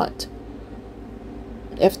salt.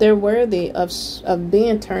 If they're worthy of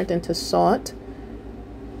being turned into salt,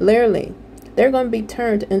 literally, they're going to be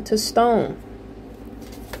turned into stone.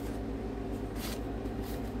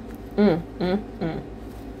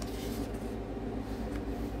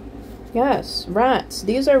 Yes, rats.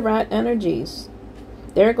 These are rat energies.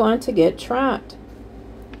 They're going to get trapped.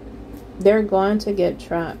 They're going to get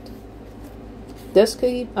trapped. This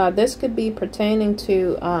could be pertaining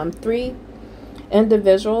to 3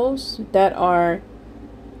 individuals that are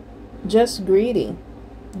just greedy,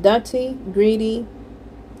 dirty, greedy,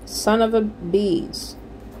 son of a bees.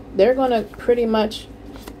 They're going to pretty much,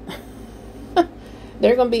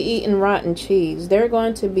 they're going to be eating rotten cheese. They're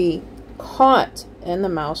going to be caught in the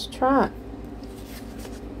mouse trap.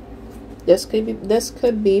 This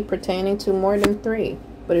could be pertaining to more than 3,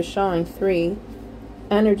 but it's showing 3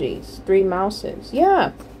 energies, 3 mouses.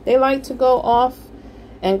 Yeah, they like to go off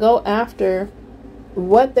and go after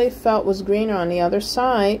what they felt was greener on the other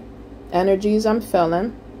side. Energies I'm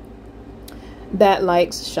feeling that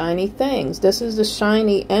likes shiny things. This is the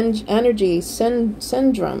shiny energy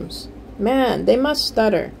syndromes. Man, they must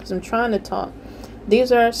stutter because I'm trying to talk.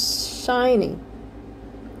 These are shiny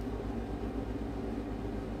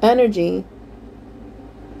energy.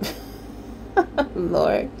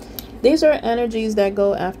 Lord. These are energies that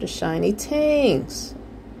go after shiny things.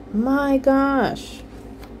 My gosh.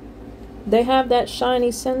 They have that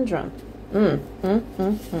shiny syndrome.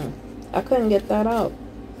 I couldn't get that out.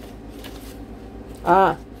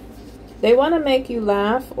 They want to make you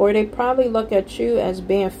laugh, or they probably look at you as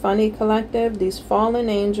being funny, collective. These fallen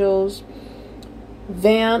angels,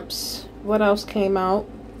 vamps, what else came out?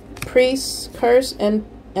 Priests, curse, and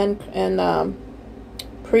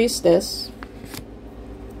priestess.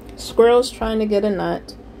 Squirrels trying to get a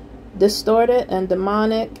nut. Distorted and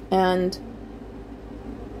demonic, and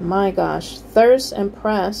my gosh, thirst and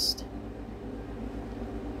pressed.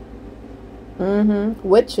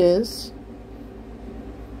 Witches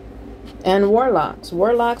and warlocks.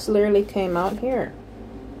 Warlocks literally came out here.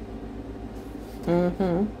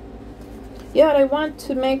 Yeah, they want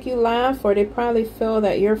to make you laugh, or they probably feel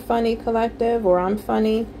that you're funny, collective, or I'm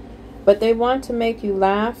funny, but they want to make you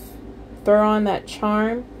laugh, throw on that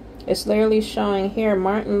charm. It's literally showing here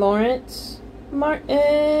Martin Lawrence.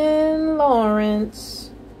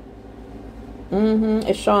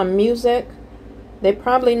 It's showing music. They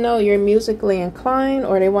probably know you're musically inclined,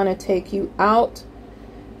 or they want to take you out.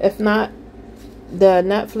 If not, the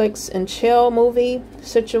Netflix and chill movie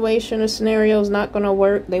situation or scenario is not going to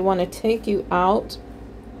work. They want to take you out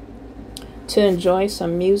to enjoy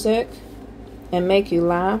some music and make you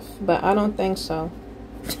laugh, but I don't think so.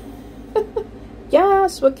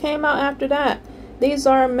 Yes, what came out after that? These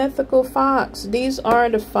are mythical fox. These are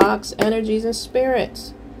the fox energies and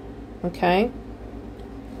spirits. Okay?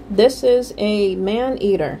 This is a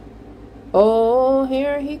man-eater. Oh,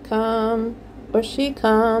 here he come, or she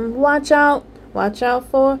come. Watch out. Watch out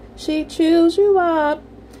for she chews you up.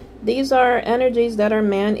 These are energies that are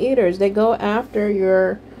man-eaters. They go after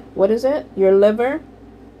your, what is it? Your liver.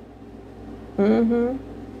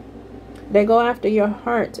 They go after your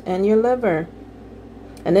heart and your liver.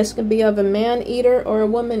 And this could be of a man-eater or a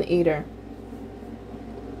woman-eater.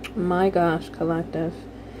 My gosh, collective.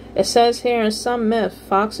 It says here in some myth,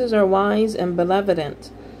 foxes are wise and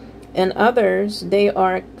benevolent. In others, they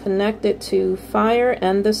are connected to fire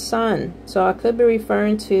and the sun. So I could be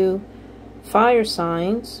referring to fire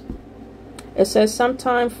signs. It says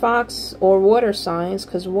sometime fox or water signs,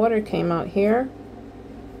 because water came out here,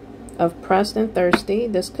 of pressed and thirsty.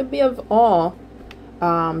 This could be of all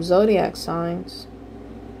zodiac signs.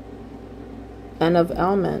 and of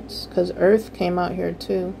elements, because earth came out here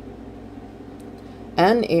too,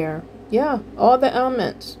 and air. Yeah, all the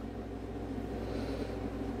elements.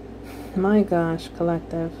 My gosh,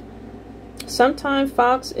 collective. Sometimes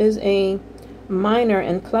Fox is a minor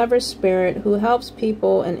and clever spirit who helps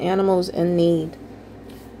people and animals in need.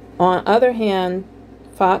 On the other hand,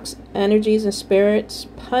 Fox energies and spirits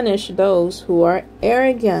punish those who are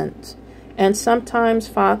arrogant. And sometimes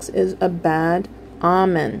Fox is a bad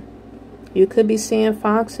omen. You could be seeing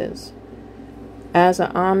foxes as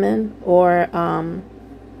an omen, or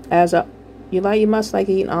as a, you must like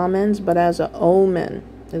eating almonds, but as an omen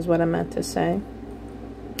is what I meant to say.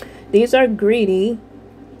 These are greedy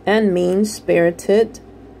and mean-spirited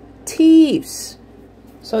thieves.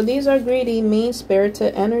 So these are greedy,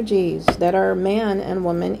 mean-spirited energies that are man and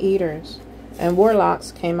woman eaters. And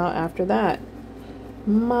warlocks came out after that.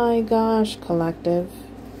 My gosh, collective.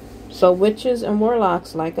 So witches and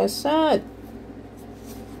warlocks, like I said,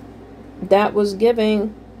 that was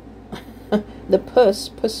giving the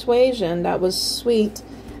persuasion that was sweet,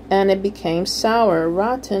 and it became sour,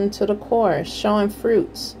 rotten to the core, showing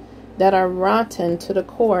fruits that are rotten to the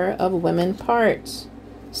core of women parts.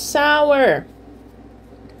 Sour.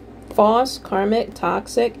 False, karmic,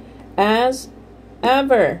 toxic, as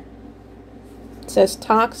ever. It says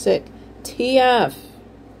toxic, TF.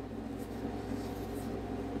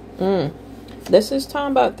 This is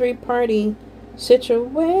talking about three-party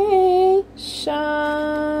situations.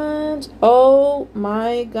 Oh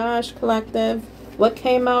my gosh, collective. What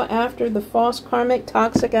came out after the false, karmic,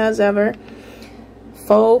 toxic, as ever?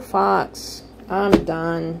 Faux fox. I'm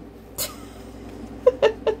done.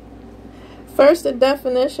 First the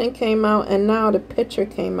definition came out, and now the picture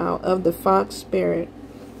came out of the fox spirit.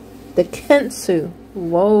 The Kintsu.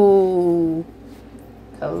 Whoa.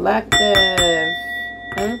 Collective.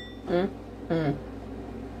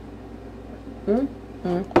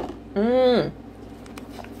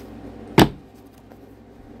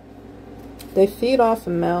 They feed off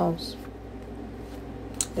of males.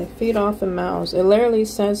 They feed off of males. It literally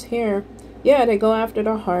says here, yeah, they go after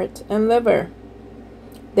the heart and liver.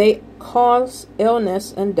 They cause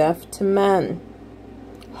illness and death to men.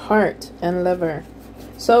 Heart and liver.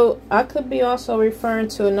 So I could be also referring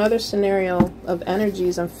to another scenario of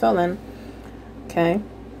energies I'm feeling. Okay.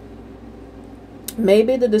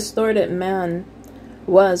 Maybe the distorted man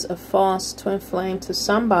was a false twin flame to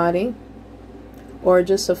somebody, or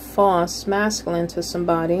just a false masculine to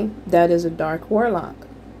somebody that is a dark warlock.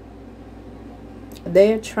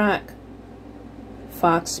 They attract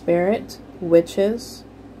fox spirit, witches,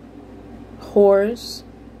 whores,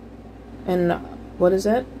 and what is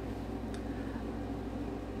it?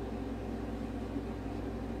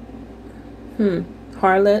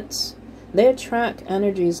 Harlots. They attract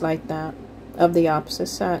energies like that of the opposite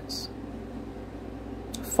sex.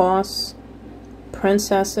 False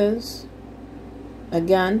princesses.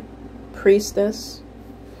 Again, priestess.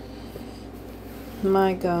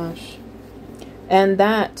 My gosh. And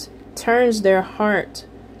that turns their heart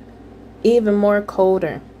even more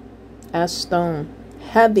colder as stone.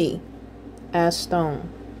 Heavy as stone.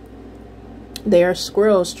 They are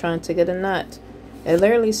squirrels trying to get a nut. It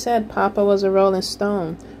literally said Papa was a rolling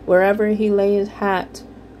stone. Wherever he lay his hat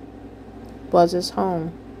was his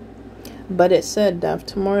home. But it said death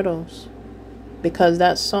to mortals. Because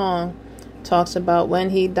that song talks about when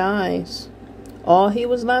he dies, all he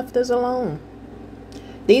was left is alone.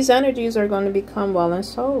 These energies are going to become well-in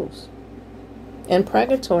souls. In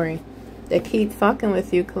purgatory. They keep fucking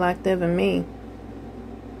with you, collective, and me.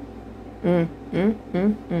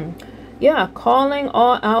 Yeah, calling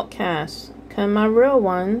all outcasts. Can my real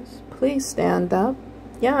ones please stand up?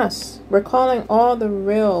 Yes, we're calling all the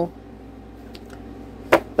real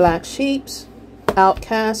black sheeps,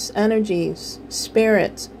 outcast energies,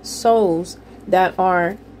 spirits, souls that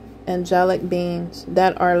are angelic beings,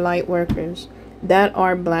 that are light workers, that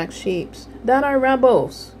are black sheeps, that are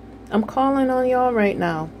rebels. I'm calling on y'all right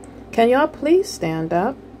now. Can y'all please stand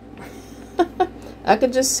up? I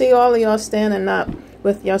could just see all of y'all standing up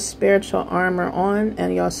with your spiritual armor on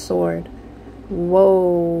and your sword.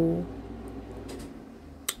 Whoa.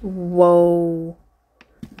 Whoa.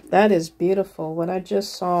 That is beautiful. What I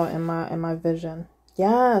just saw in my vision.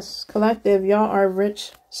 Yes, collective, y'all are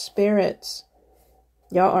rich spirits.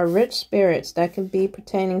 Y'all are rich spirits that can be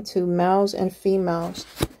pertaining to males and females.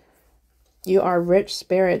 You are rich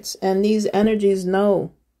spirits, and these energies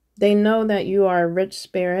know. They know that you are a rich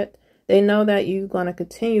spirit. They know that you're going to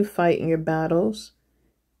continue fighting your battles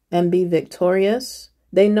and be victorious.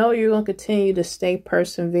 They know you're going to continue to stay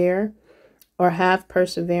persevere or have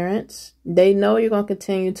perseverance. They know you're going to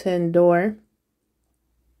continue to endure.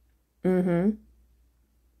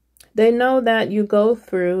 They know that you go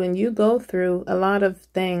through a lot of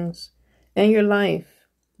things in your life.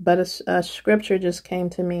 But a scripture just came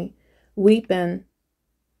to me. Weeping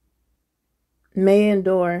may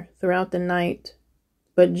endure throughout the night,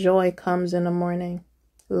 but joy comes in the morning.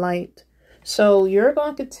 Light. So you're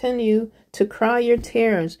going to continue to cry your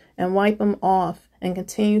tears and wipe them off and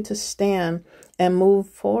continue to stand and move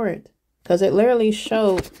forward. Because it literally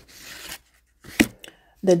showed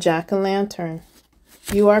the jack-o'-lantern.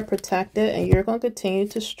 You are protected and you're going to continue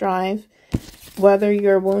to strive. Whether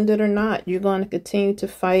you're wounded or not, you're going to continue to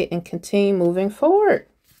fight and continue moving forward.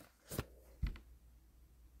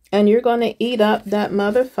 And you're going to eat up that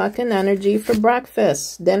motherfucking energy for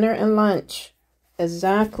breakfast, dinner, and lunch.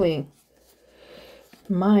 Exactly.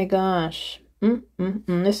 My gosh.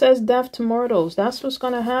 It says death to mortals. That's what's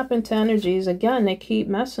going to happen to energies. Again, they keep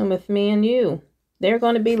messing with me and you. They're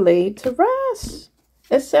going to be laid to rest.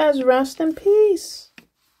 It says rest in peace.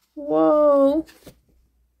 Whoa.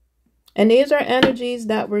 And these are energies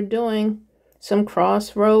that were doing some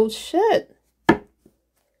crossroads shit.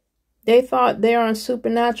 They thought they're on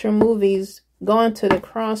supernatural movies going to the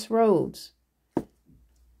crossroads.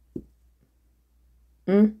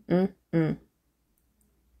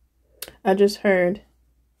 I just heard,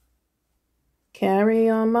 carry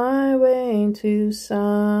on my way to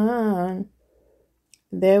sun.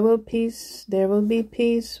 There will be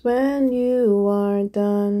peace when you are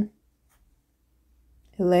done.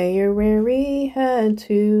 Lay your weary head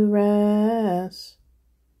to rest.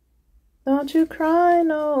 Don't you cry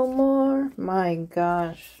no more. My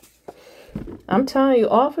gosh. I'm telling you,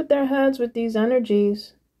 off with their heads with these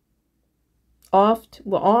energies. Off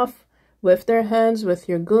with their heads with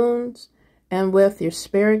your goons and with your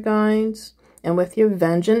spirit guides and with your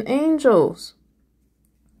vengeance angels.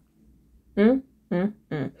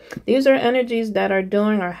 These are energies that are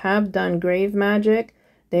doing or have done grave magic.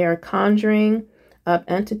 They are conjuring up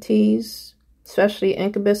entities, especially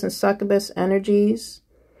incubus and succubus energies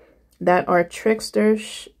that are trickster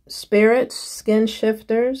spirits, skin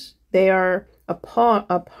shifters. They are a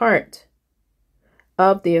part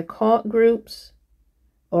of the occult groups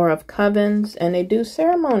or of covens, and they do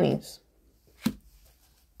ceremonies.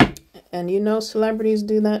 And you know celebrities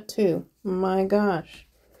do that too. My gosh.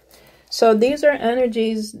 So these are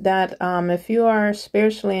energies that if you are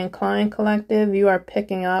spiritually inclined collective, you are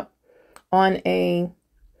picking up on a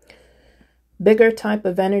bigger type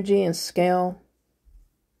of energy and scale.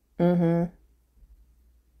 Because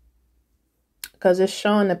it's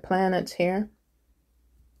showing the planets here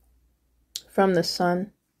from the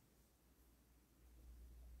sun.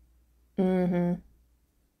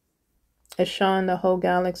 It's showing the whole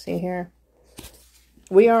galaxy here.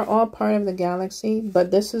 We are all part of the galaxy,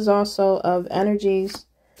 but this is also of energies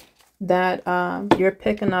that you're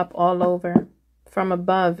picking up all over from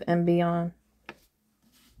above and beyond.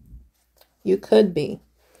 You could be.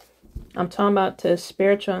 I'm talking about the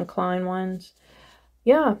spiritual inclined ones.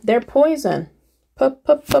 Yeah, they're poison.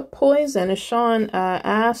 Poison is showing an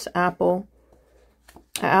ass apple.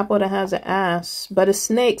 An apple that has an ass, but a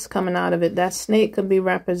snake's coming out of it. That snake could be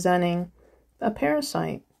representing a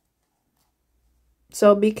parasite.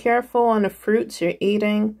 So be careful on the fruits you're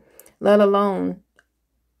eating, let alone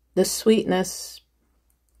the sweetness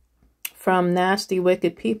from nasty,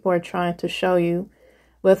 wicked people are trying to show you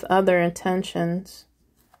with other intentions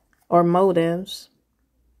or motives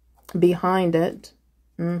behind it.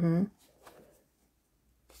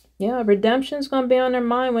 Yeah, redemption's going to be on their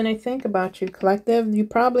mind when they think about you, collective. You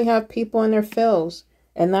probably have people in their feels,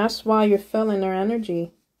 and that's why you're feeling their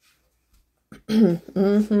energy.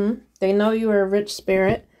 They know you are a rich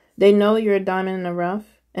spirit. They know you're a diamond in the rough.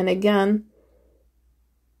 And again,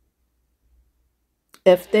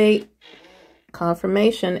 if they,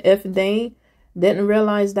 confirmation, if they didn't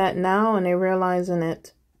realize that now and they're realizing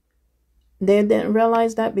it, they didn't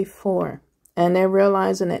realize that before and they're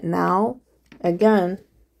realizing it now, again,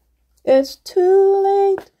 it's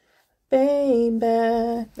too late,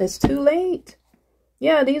 baby. It's too late.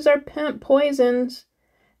 Yeah, these are pimp poisons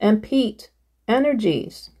and peat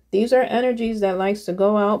energies. These are energies that likes to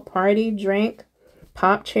go out, party, drink,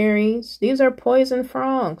 pop cherries. These are poison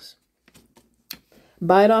frogs.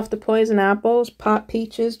 Bite off the poison apples, pop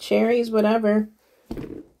peaches, cherries, whatever.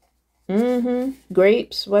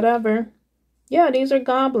 Grapes, whatever. Yeah, these are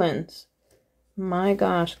goblins. My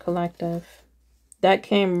gosh, collective. That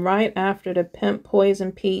came right after the pimp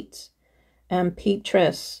poison peats and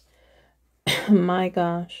peatress. My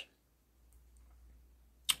gosh.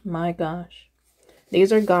 My gosh.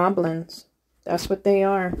 These are goblins. That's what they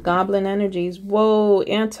are. Goblin energies. Whoa,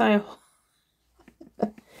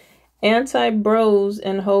 Anti-bros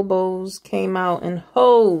and hobos came out, and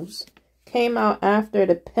hoes came out after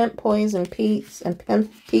the Pimp Poison Pete's and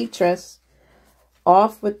Pimp Petrus.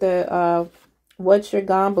 Off with the What's Your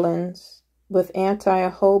Goblins with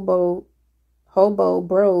anti-hobo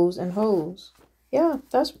bros and hoes. Yeah,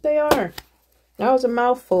 that's what they are. That was a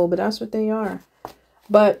mouthful, but that's what they are.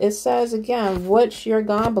 But it says again, what's your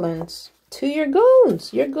goblins? To your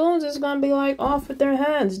goons. Your goons is going to be like off with their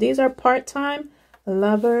heads. These are part-time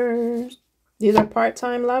lovers. These are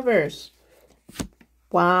part-time lovers.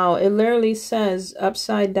 Wow, it literally says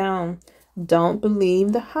upside down, don't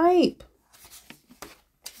believe the hype.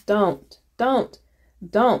 Don't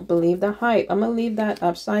believe the hype. I'm going to leave that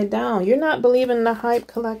upside down. You're not believing the hype,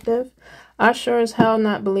 collective. I sure as hell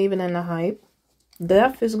not believing in the hype.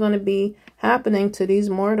 Death is going to be happening to these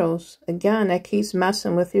mortals. Again, that keeps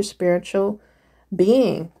messing with your spiritual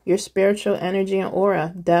being, your spiritual energy and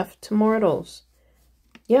aura. Death to mortals.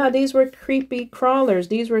 Yeah, these were creepy crawlers.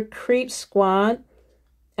 These were creep squad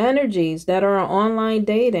energies that are online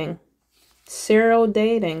dating, serial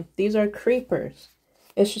dating. These are creepers.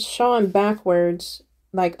 It's just showing backwards,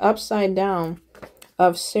 like upside down,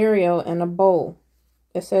 of cereal in a bowl.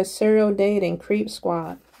 It says serial dating, creep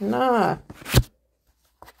squad. Nah.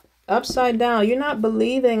 Upside down. You're not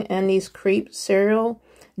believing in these creep, serial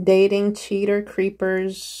dating, cheater,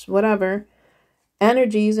 creepers, whatever,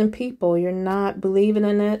 energies and people. You're not believing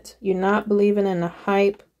in it. You're not believing in the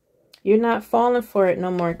hype. You're not falling for it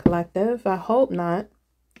no more, collective. I hope not.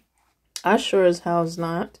 I sure as hell's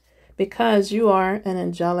not. Because you are an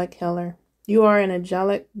angelic healer. You are an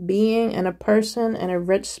angelic being and a person and a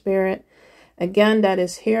rich spirit. Again, that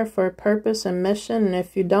is here for a purpose and mission. And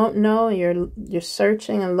if you don't know, you're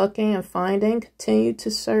searching and looking and finding, continue to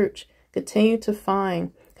search. Continue to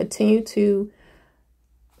find. Continue to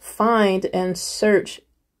find and search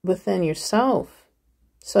within yourself.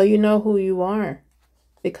 So you know who you are.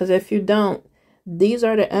 Because if you don't, these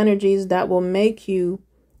are the energies that will make you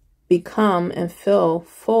become and feel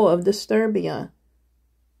full of Disturbia.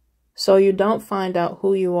 So you don't find out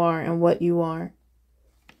who you are and what you are.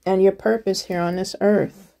 And your purpose here on this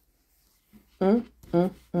earth.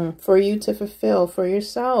 For you to fulfill for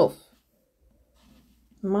yourself.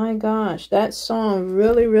 My gosh, that song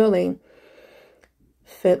really, really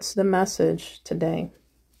fits the message today.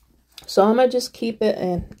 So I'm going to just keep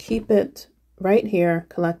it right here,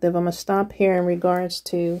 collective. I'm going to stop here in regards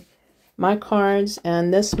to my cards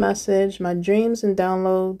and this message, my dreams and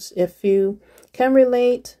downloads. If you can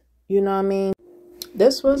relate, you know what I mean?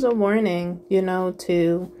 This was a warning, you know,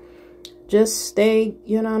 to just stay,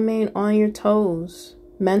 you know what I mean, on your toes.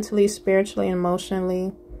 Mentally, spiritually,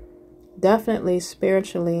 emotionally. Definitely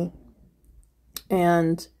spiritually.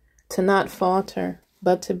 And to not falter,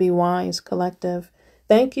 but to be wise, collective.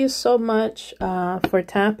 Thank you so much for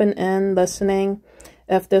tapping in, listening.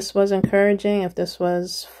 If this was encouraging, if this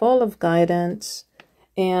was full of guidance,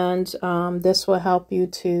 and this will help you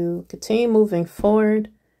to continue moving forward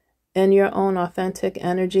in your own authentic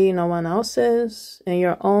energy, no one else's, in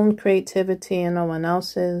your own creativity and no one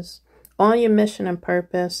else's, on your mission and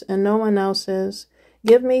purpose and no one else's.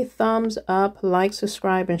 Give me thumbs up, like,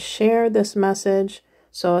 subscribe, and share this message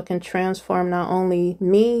so it can transform not only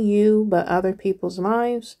me, you, but other people's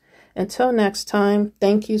lives. Until next time,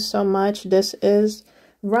 thank you so much. This is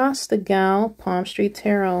Rasta Gal, Palm Street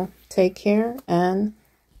Tarot. Take care and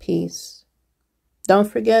peace. Don't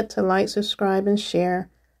forget to like, subscribe, and share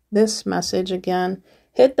this message again.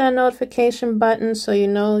 Hit that notification button so you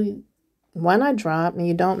know when I drop and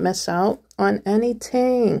you don't miss out on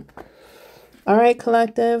anything. All right,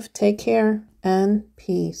 collective, take care and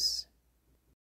peace.